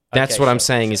 That's what I'm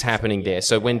saying is happening there.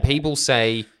 So when people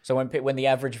say... So when the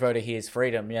average voter hears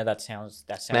freedom, yeah, that sounds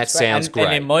great.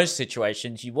 And in most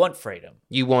situations, you want freedom.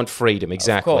 You want freedom,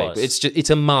 exactly. Of course.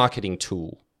 It's a marketing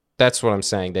tool. That's what I'm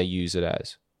saying they use it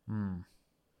as.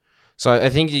 So I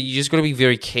think you just got to be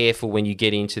very careful when you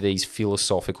get into these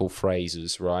philosophical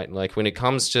phrases, right? Like when it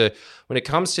comes to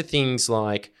things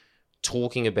like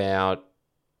talking about,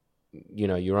 you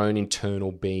know, your own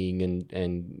internal being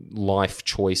and life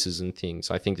choices and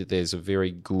things. I think that there's a very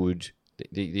good.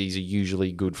 These are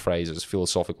usually good phrases,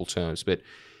 philosophical terms,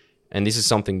 and this is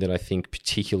something that I think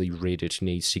particularly Reddit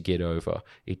needs to get over.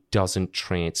 It doesn't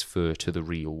transfer to the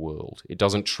real world. It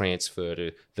doesn't transfer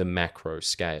to the macro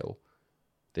scale.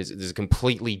 There's a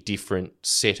completely different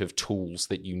set of tools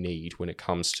that you need when it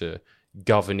comes to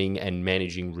governing and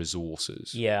managing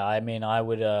resources. Yeah, I mean, I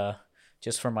would,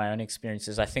 just from my own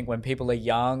experiences, I think when people are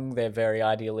young, they're very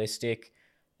idealistic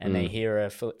and they hear a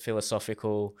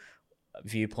philosophical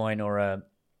viewpoint or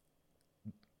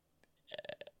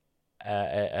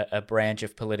a branch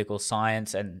of political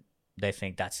science and they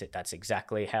think that's it. That's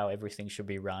exactly how everything should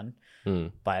be run.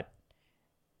 But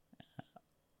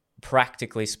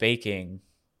practically speaking,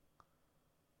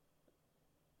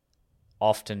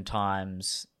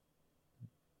 oftentimes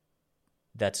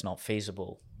that's not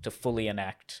feasible to fully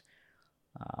enact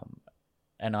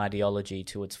an ideology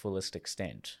to its fullest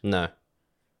extent. No.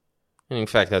 And in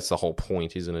fact, that's the whole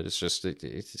point, isn't it? It's just,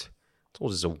 it's all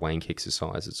just a wank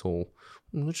exercise. It's all,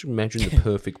 let's imagine the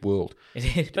perfect world.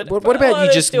 But what about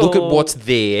you just look at what's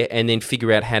there and then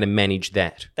figure out how to manage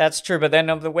that? That's true, but then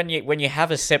when you have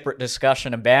a separate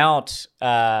discussion about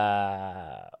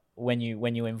when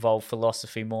you involve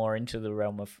philosophy more into the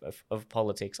realm of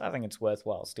politics, I think it's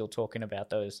worthwhile still talking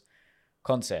about those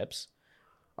concepts.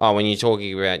 Oh, when you're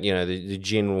talking about, you know, the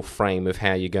general frame of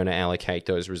how you're going to allocate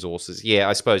those resources. Yeah,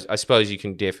 I suppose you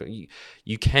can definitely,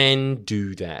 you can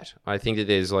do that. I think that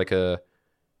there's like and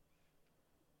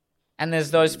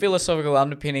there's those philosophical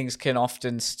underpinnings can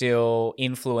often still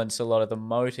influence a lot of the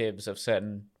motives of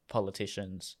certain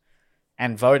politicians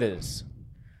and voters.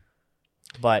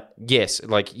 But yes,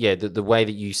 like, yeah, the way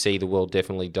that you see the world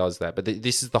definitely does that. But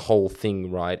this is the whole thing,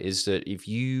 right? Is that if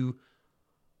you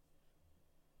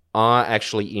are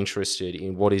actually interested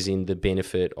in what is in the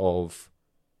benefit of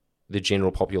the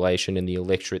general population and the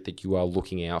electorate that you are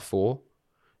looking out for,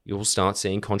 you'll start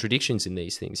seeing contradictions in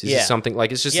these things. This is something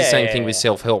like, it's just the same thing with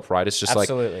self-help, right? It's just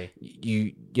absolutely. Like,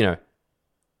 you know,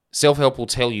 self-help will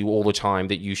tell you all the time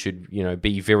that you should,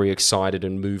 be very excited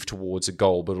and move towards a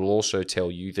goal, but it'll also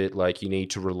tell you that, like, you need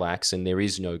to relax and there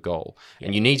is no goal. Yeah.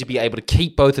 And you need to be able to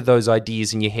keep both of those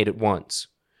ideas in your head at once.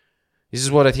 This is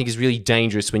what I think is really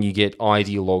dangerous when you get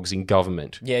ideologues in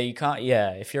government. Yeah, you can't.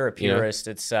 Yeah, if you're a purist,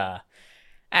 it's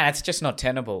just not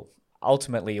tenable.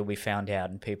 Ultimately, you'll be found out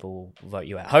and people will vote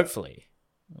you out. Hopefully.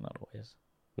 Not always.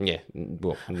 Yeah,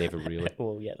 well, never really.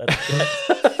 Well, yeah,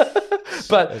 that's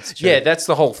but that's true. Yeah, that's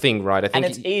the whole thing, right? I think,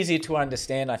 and it's easier to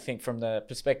understand. I think from the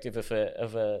perspective of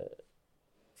the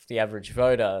average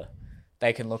voter,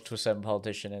 they can look to a certain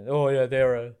politician and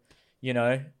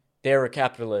they're a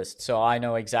capitalist, so I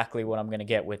know exactly what I'm going to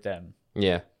get with them.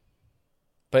 Yeah,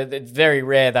 but it's very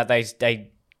rare that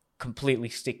they completely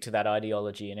stick to that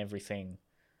ideology and everything.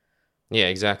 Yeah,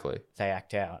 exactly. They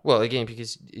act out. Well, again,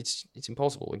 because it's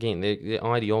impossible. Again, they're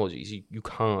ideologies. You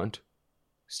can't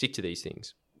stick to these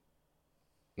things.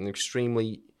 And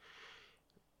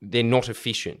they're not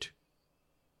efficient.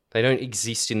 They don't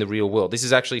exist in the real world. This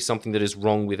is actually something that is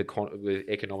wrong with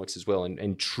economics as well.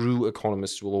 And true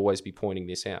economists will always be pointing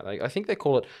this out. I think they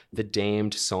call it the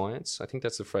damned science. I think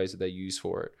that's the phrase that they use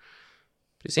for it.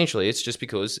 But essentially, it's just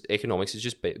because economics is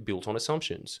just built on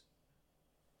assumptions.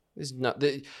 There's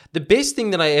the best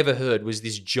thing that I ever heard was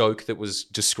this joke that was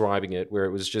describing it, where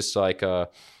it was just like, an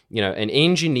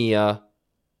engineer.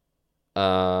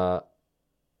 I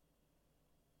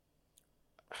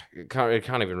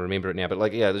can't even remember it now, but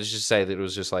let's just say that it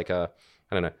was just like an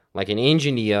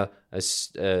engineer,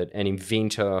 an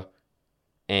inventor,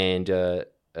 and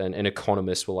an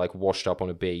economist were like washed up on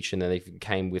a beach, and then they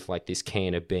came with like this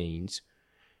can of beans.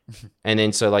 And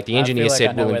then so like the engineer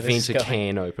said, we'll invent a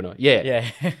can opener. Yeah.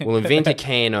 We'll invent a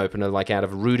can opener like out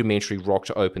of a rudimentary rock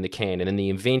to open the can. And then the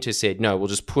inventor said, no, we'll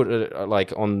just put it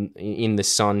like in the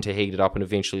sun to heat it up and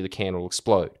eventually the can will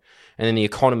explode. And then the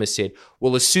economist said,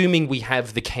 well, assuming we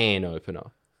have the can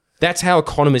opener. That's how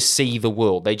economists see the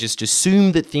world. They just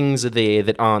assume that things are there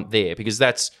that aren't there because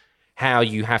that's how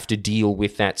you have to deal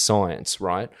with that science,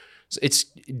 right? So it's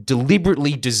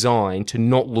deliberately designed to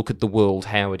not look at the world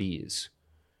how it is.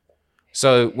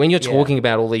 So when you're talking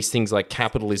about all these things like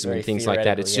capitalism and things like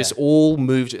that, it's just all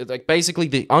moved. Like basically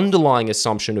the underlying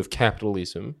assumption of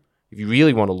capitalism, if you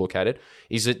really want to look at it,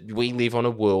 is that we live on a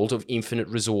world of infinite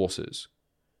resources.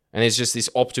 And there's just this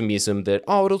optimism that,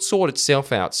 it'll sort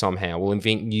itself out somehow. We'll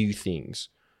invent new things.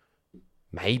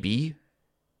 Maybe.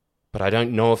 But I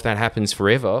don't know if that happens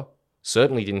forever.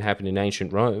 Certainly didn't happen in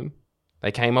ancient Rome.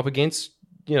 They came up against,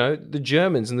 the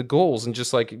Germans and the Gauls and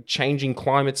just like changing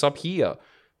climates up here.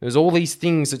 There's all these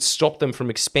things that stop them from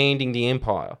expanding the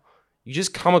empire. You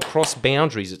just come across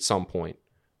boundaries at some point.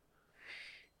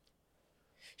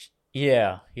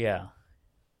 Yeah.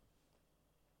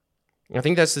 I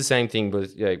think that's the same thing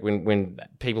with when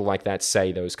people like that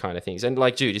say those kind of things. And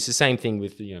like, dude, it's the same thing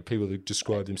with people that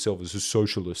describe themselves as a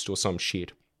socialist or some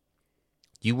shit.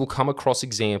 You will come across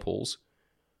examples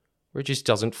where it just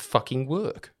doesn't fucking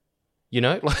work.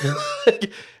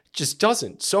 It just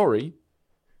doesn't. Sorry.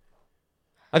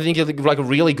 I think like a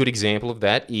really good example of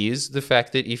that is the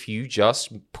fact that if you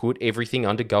just put everything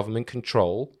under government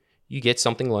control, you get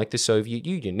something like the Soviet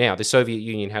Union. Now, the Soviet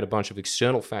Union had a bunch of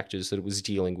external factors that it was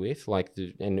dealing with,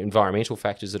 and environmental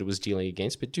factors that it was dealing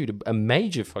against. But dude, a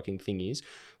major fucking thing is,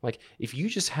 like, if you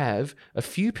just have a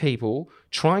few people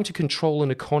trying to control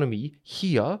an economy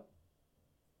here,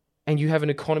 and you have an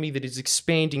economy that is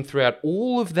expanding throughout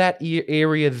all of that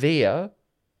area there,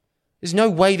 there's no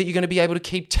way that you're going to be able to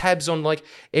keep tabs on like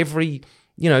every,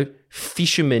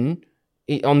 fisherman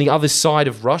on the other side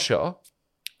of Russia.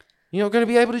 You're not going to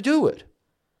be able to do it.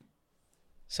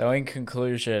 So in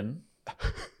conclusion,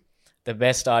 the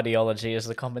best ideology is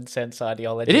the common sense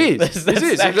ideology. It is.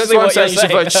 That's why I'm saying you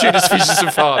should vote shooters, fishers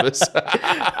and farmers.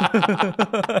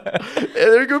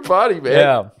 They're a good party, man.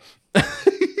 Yeah.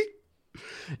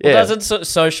 Well, doesn't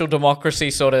social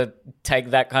democracy sort of take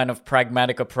that kind of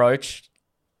pragmatic approach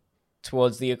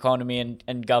towards the economy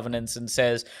and governance and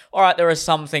says, all right, there are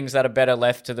some things that are better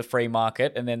left to the free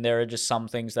market, and then there are just some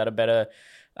things that are better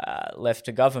left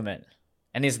to government?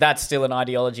 And is that still an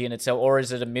ideology in itself, or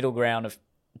is it a middle ground of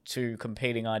two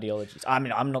competing ideologies? I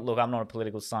mean, I'm not a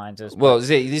political scientist. Well,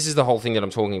 this is the whole thing that I'm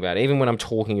talking about. Even when I'm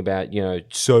talking about,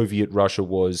 Soviet Russia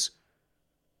was,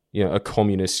 a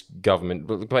communist government,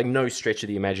 but by no stretch of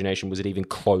the imagination was it even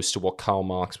close to what Karl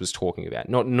Marx was talking about.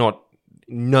 Not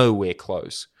nowhere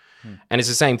close. And it's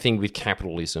the same thing with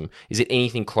capitalism. Is it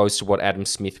anything close to what Adam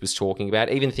Smith was talking about?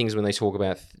 Even things when they talk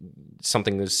about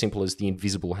something as simple as the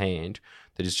invisible hand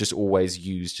that is just always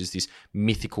used as this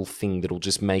mythical thing that'll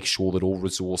just make sure that all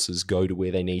resources go to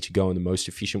where they need to go in the most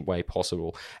efficient way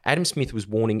possible. Adam Smith was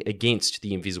warning against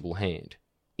the invisible hand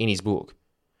in his book.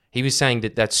 He was saying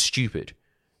that that's stupid.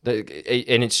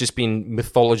 And it's just been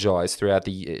mythologized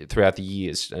throughout the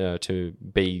years to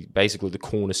be basically the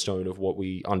cornerstone of what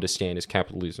we understand as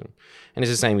capitalism. And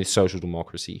it's the same with social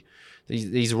democracy.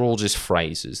 These are all just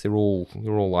phrases. They're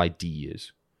all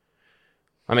ideas.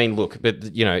 I mean, look, but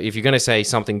if you're going to say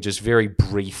something just very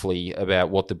briefly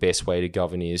about what the best way to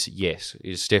govern is, yes,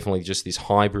 it's definitely just this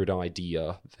hybrid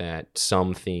idea that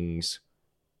some things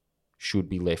should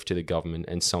be left to the government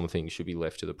and some things should be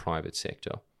left to the private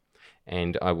sector.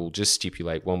 And I will just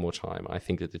stipulate one more time, I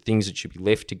think that the things that should be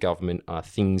left to government are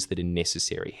things that are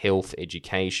necessary. Health,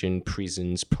 education,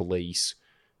 prisons, police,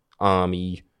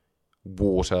 army,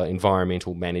 water,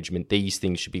 environmental management. These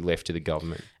things should be left to the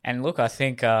government. And look, I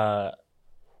think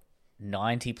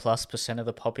 90+% of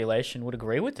the population would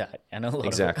agree with that. And a lot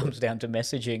of it comes down to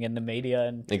messaging and the media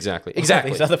and exactly these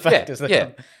other factors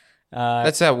that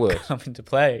that's how it works. Come into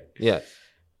play. Yeah.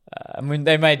 I mean,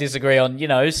 they may disagree on,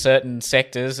 certain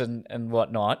sectors and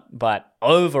whatnot, but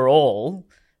overall,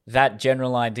 that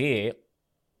general idea,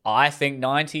 I think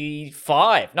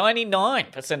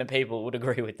 99% of people would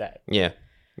agree with that. Yeah,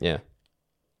 yeah.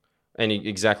 And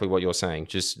exactly what you're saying.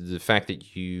 Just the fact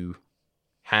that you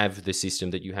have the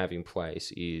system that you have in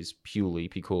place is purely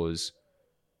because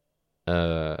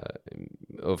of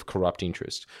corrupt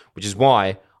interest, which is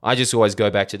why I just always go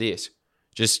back to this.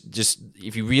 Just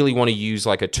if you really want to use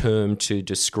like a term to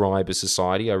describe a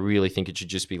society, I really think it should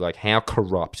just be like, how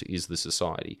corrupt is the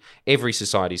society? Every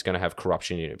society is going to have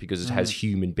corruption in it because it has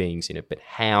human beings in it, but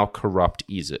how corrupt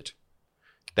is it?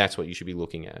 That's what you should be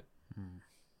looking at.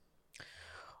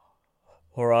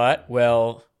 All right.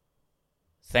 Well,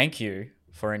 thank you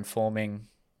for informing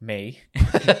me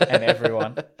and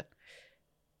everyone.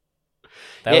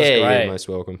 That was great. You're most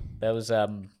welcome. That was I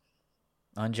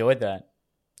enjoyed that.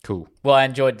 Cool. Well, I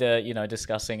enjoyed the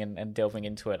discussing and delving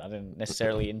into it. I didn't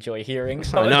necessarily enjoy hearing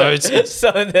some it's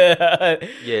heavy.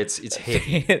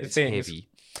 It's things. heavy.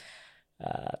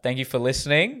 Thank you for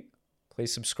listening.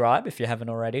 Please subscribe if you haven't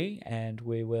already, and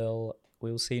we'll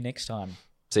see you next time.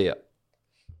 See ya.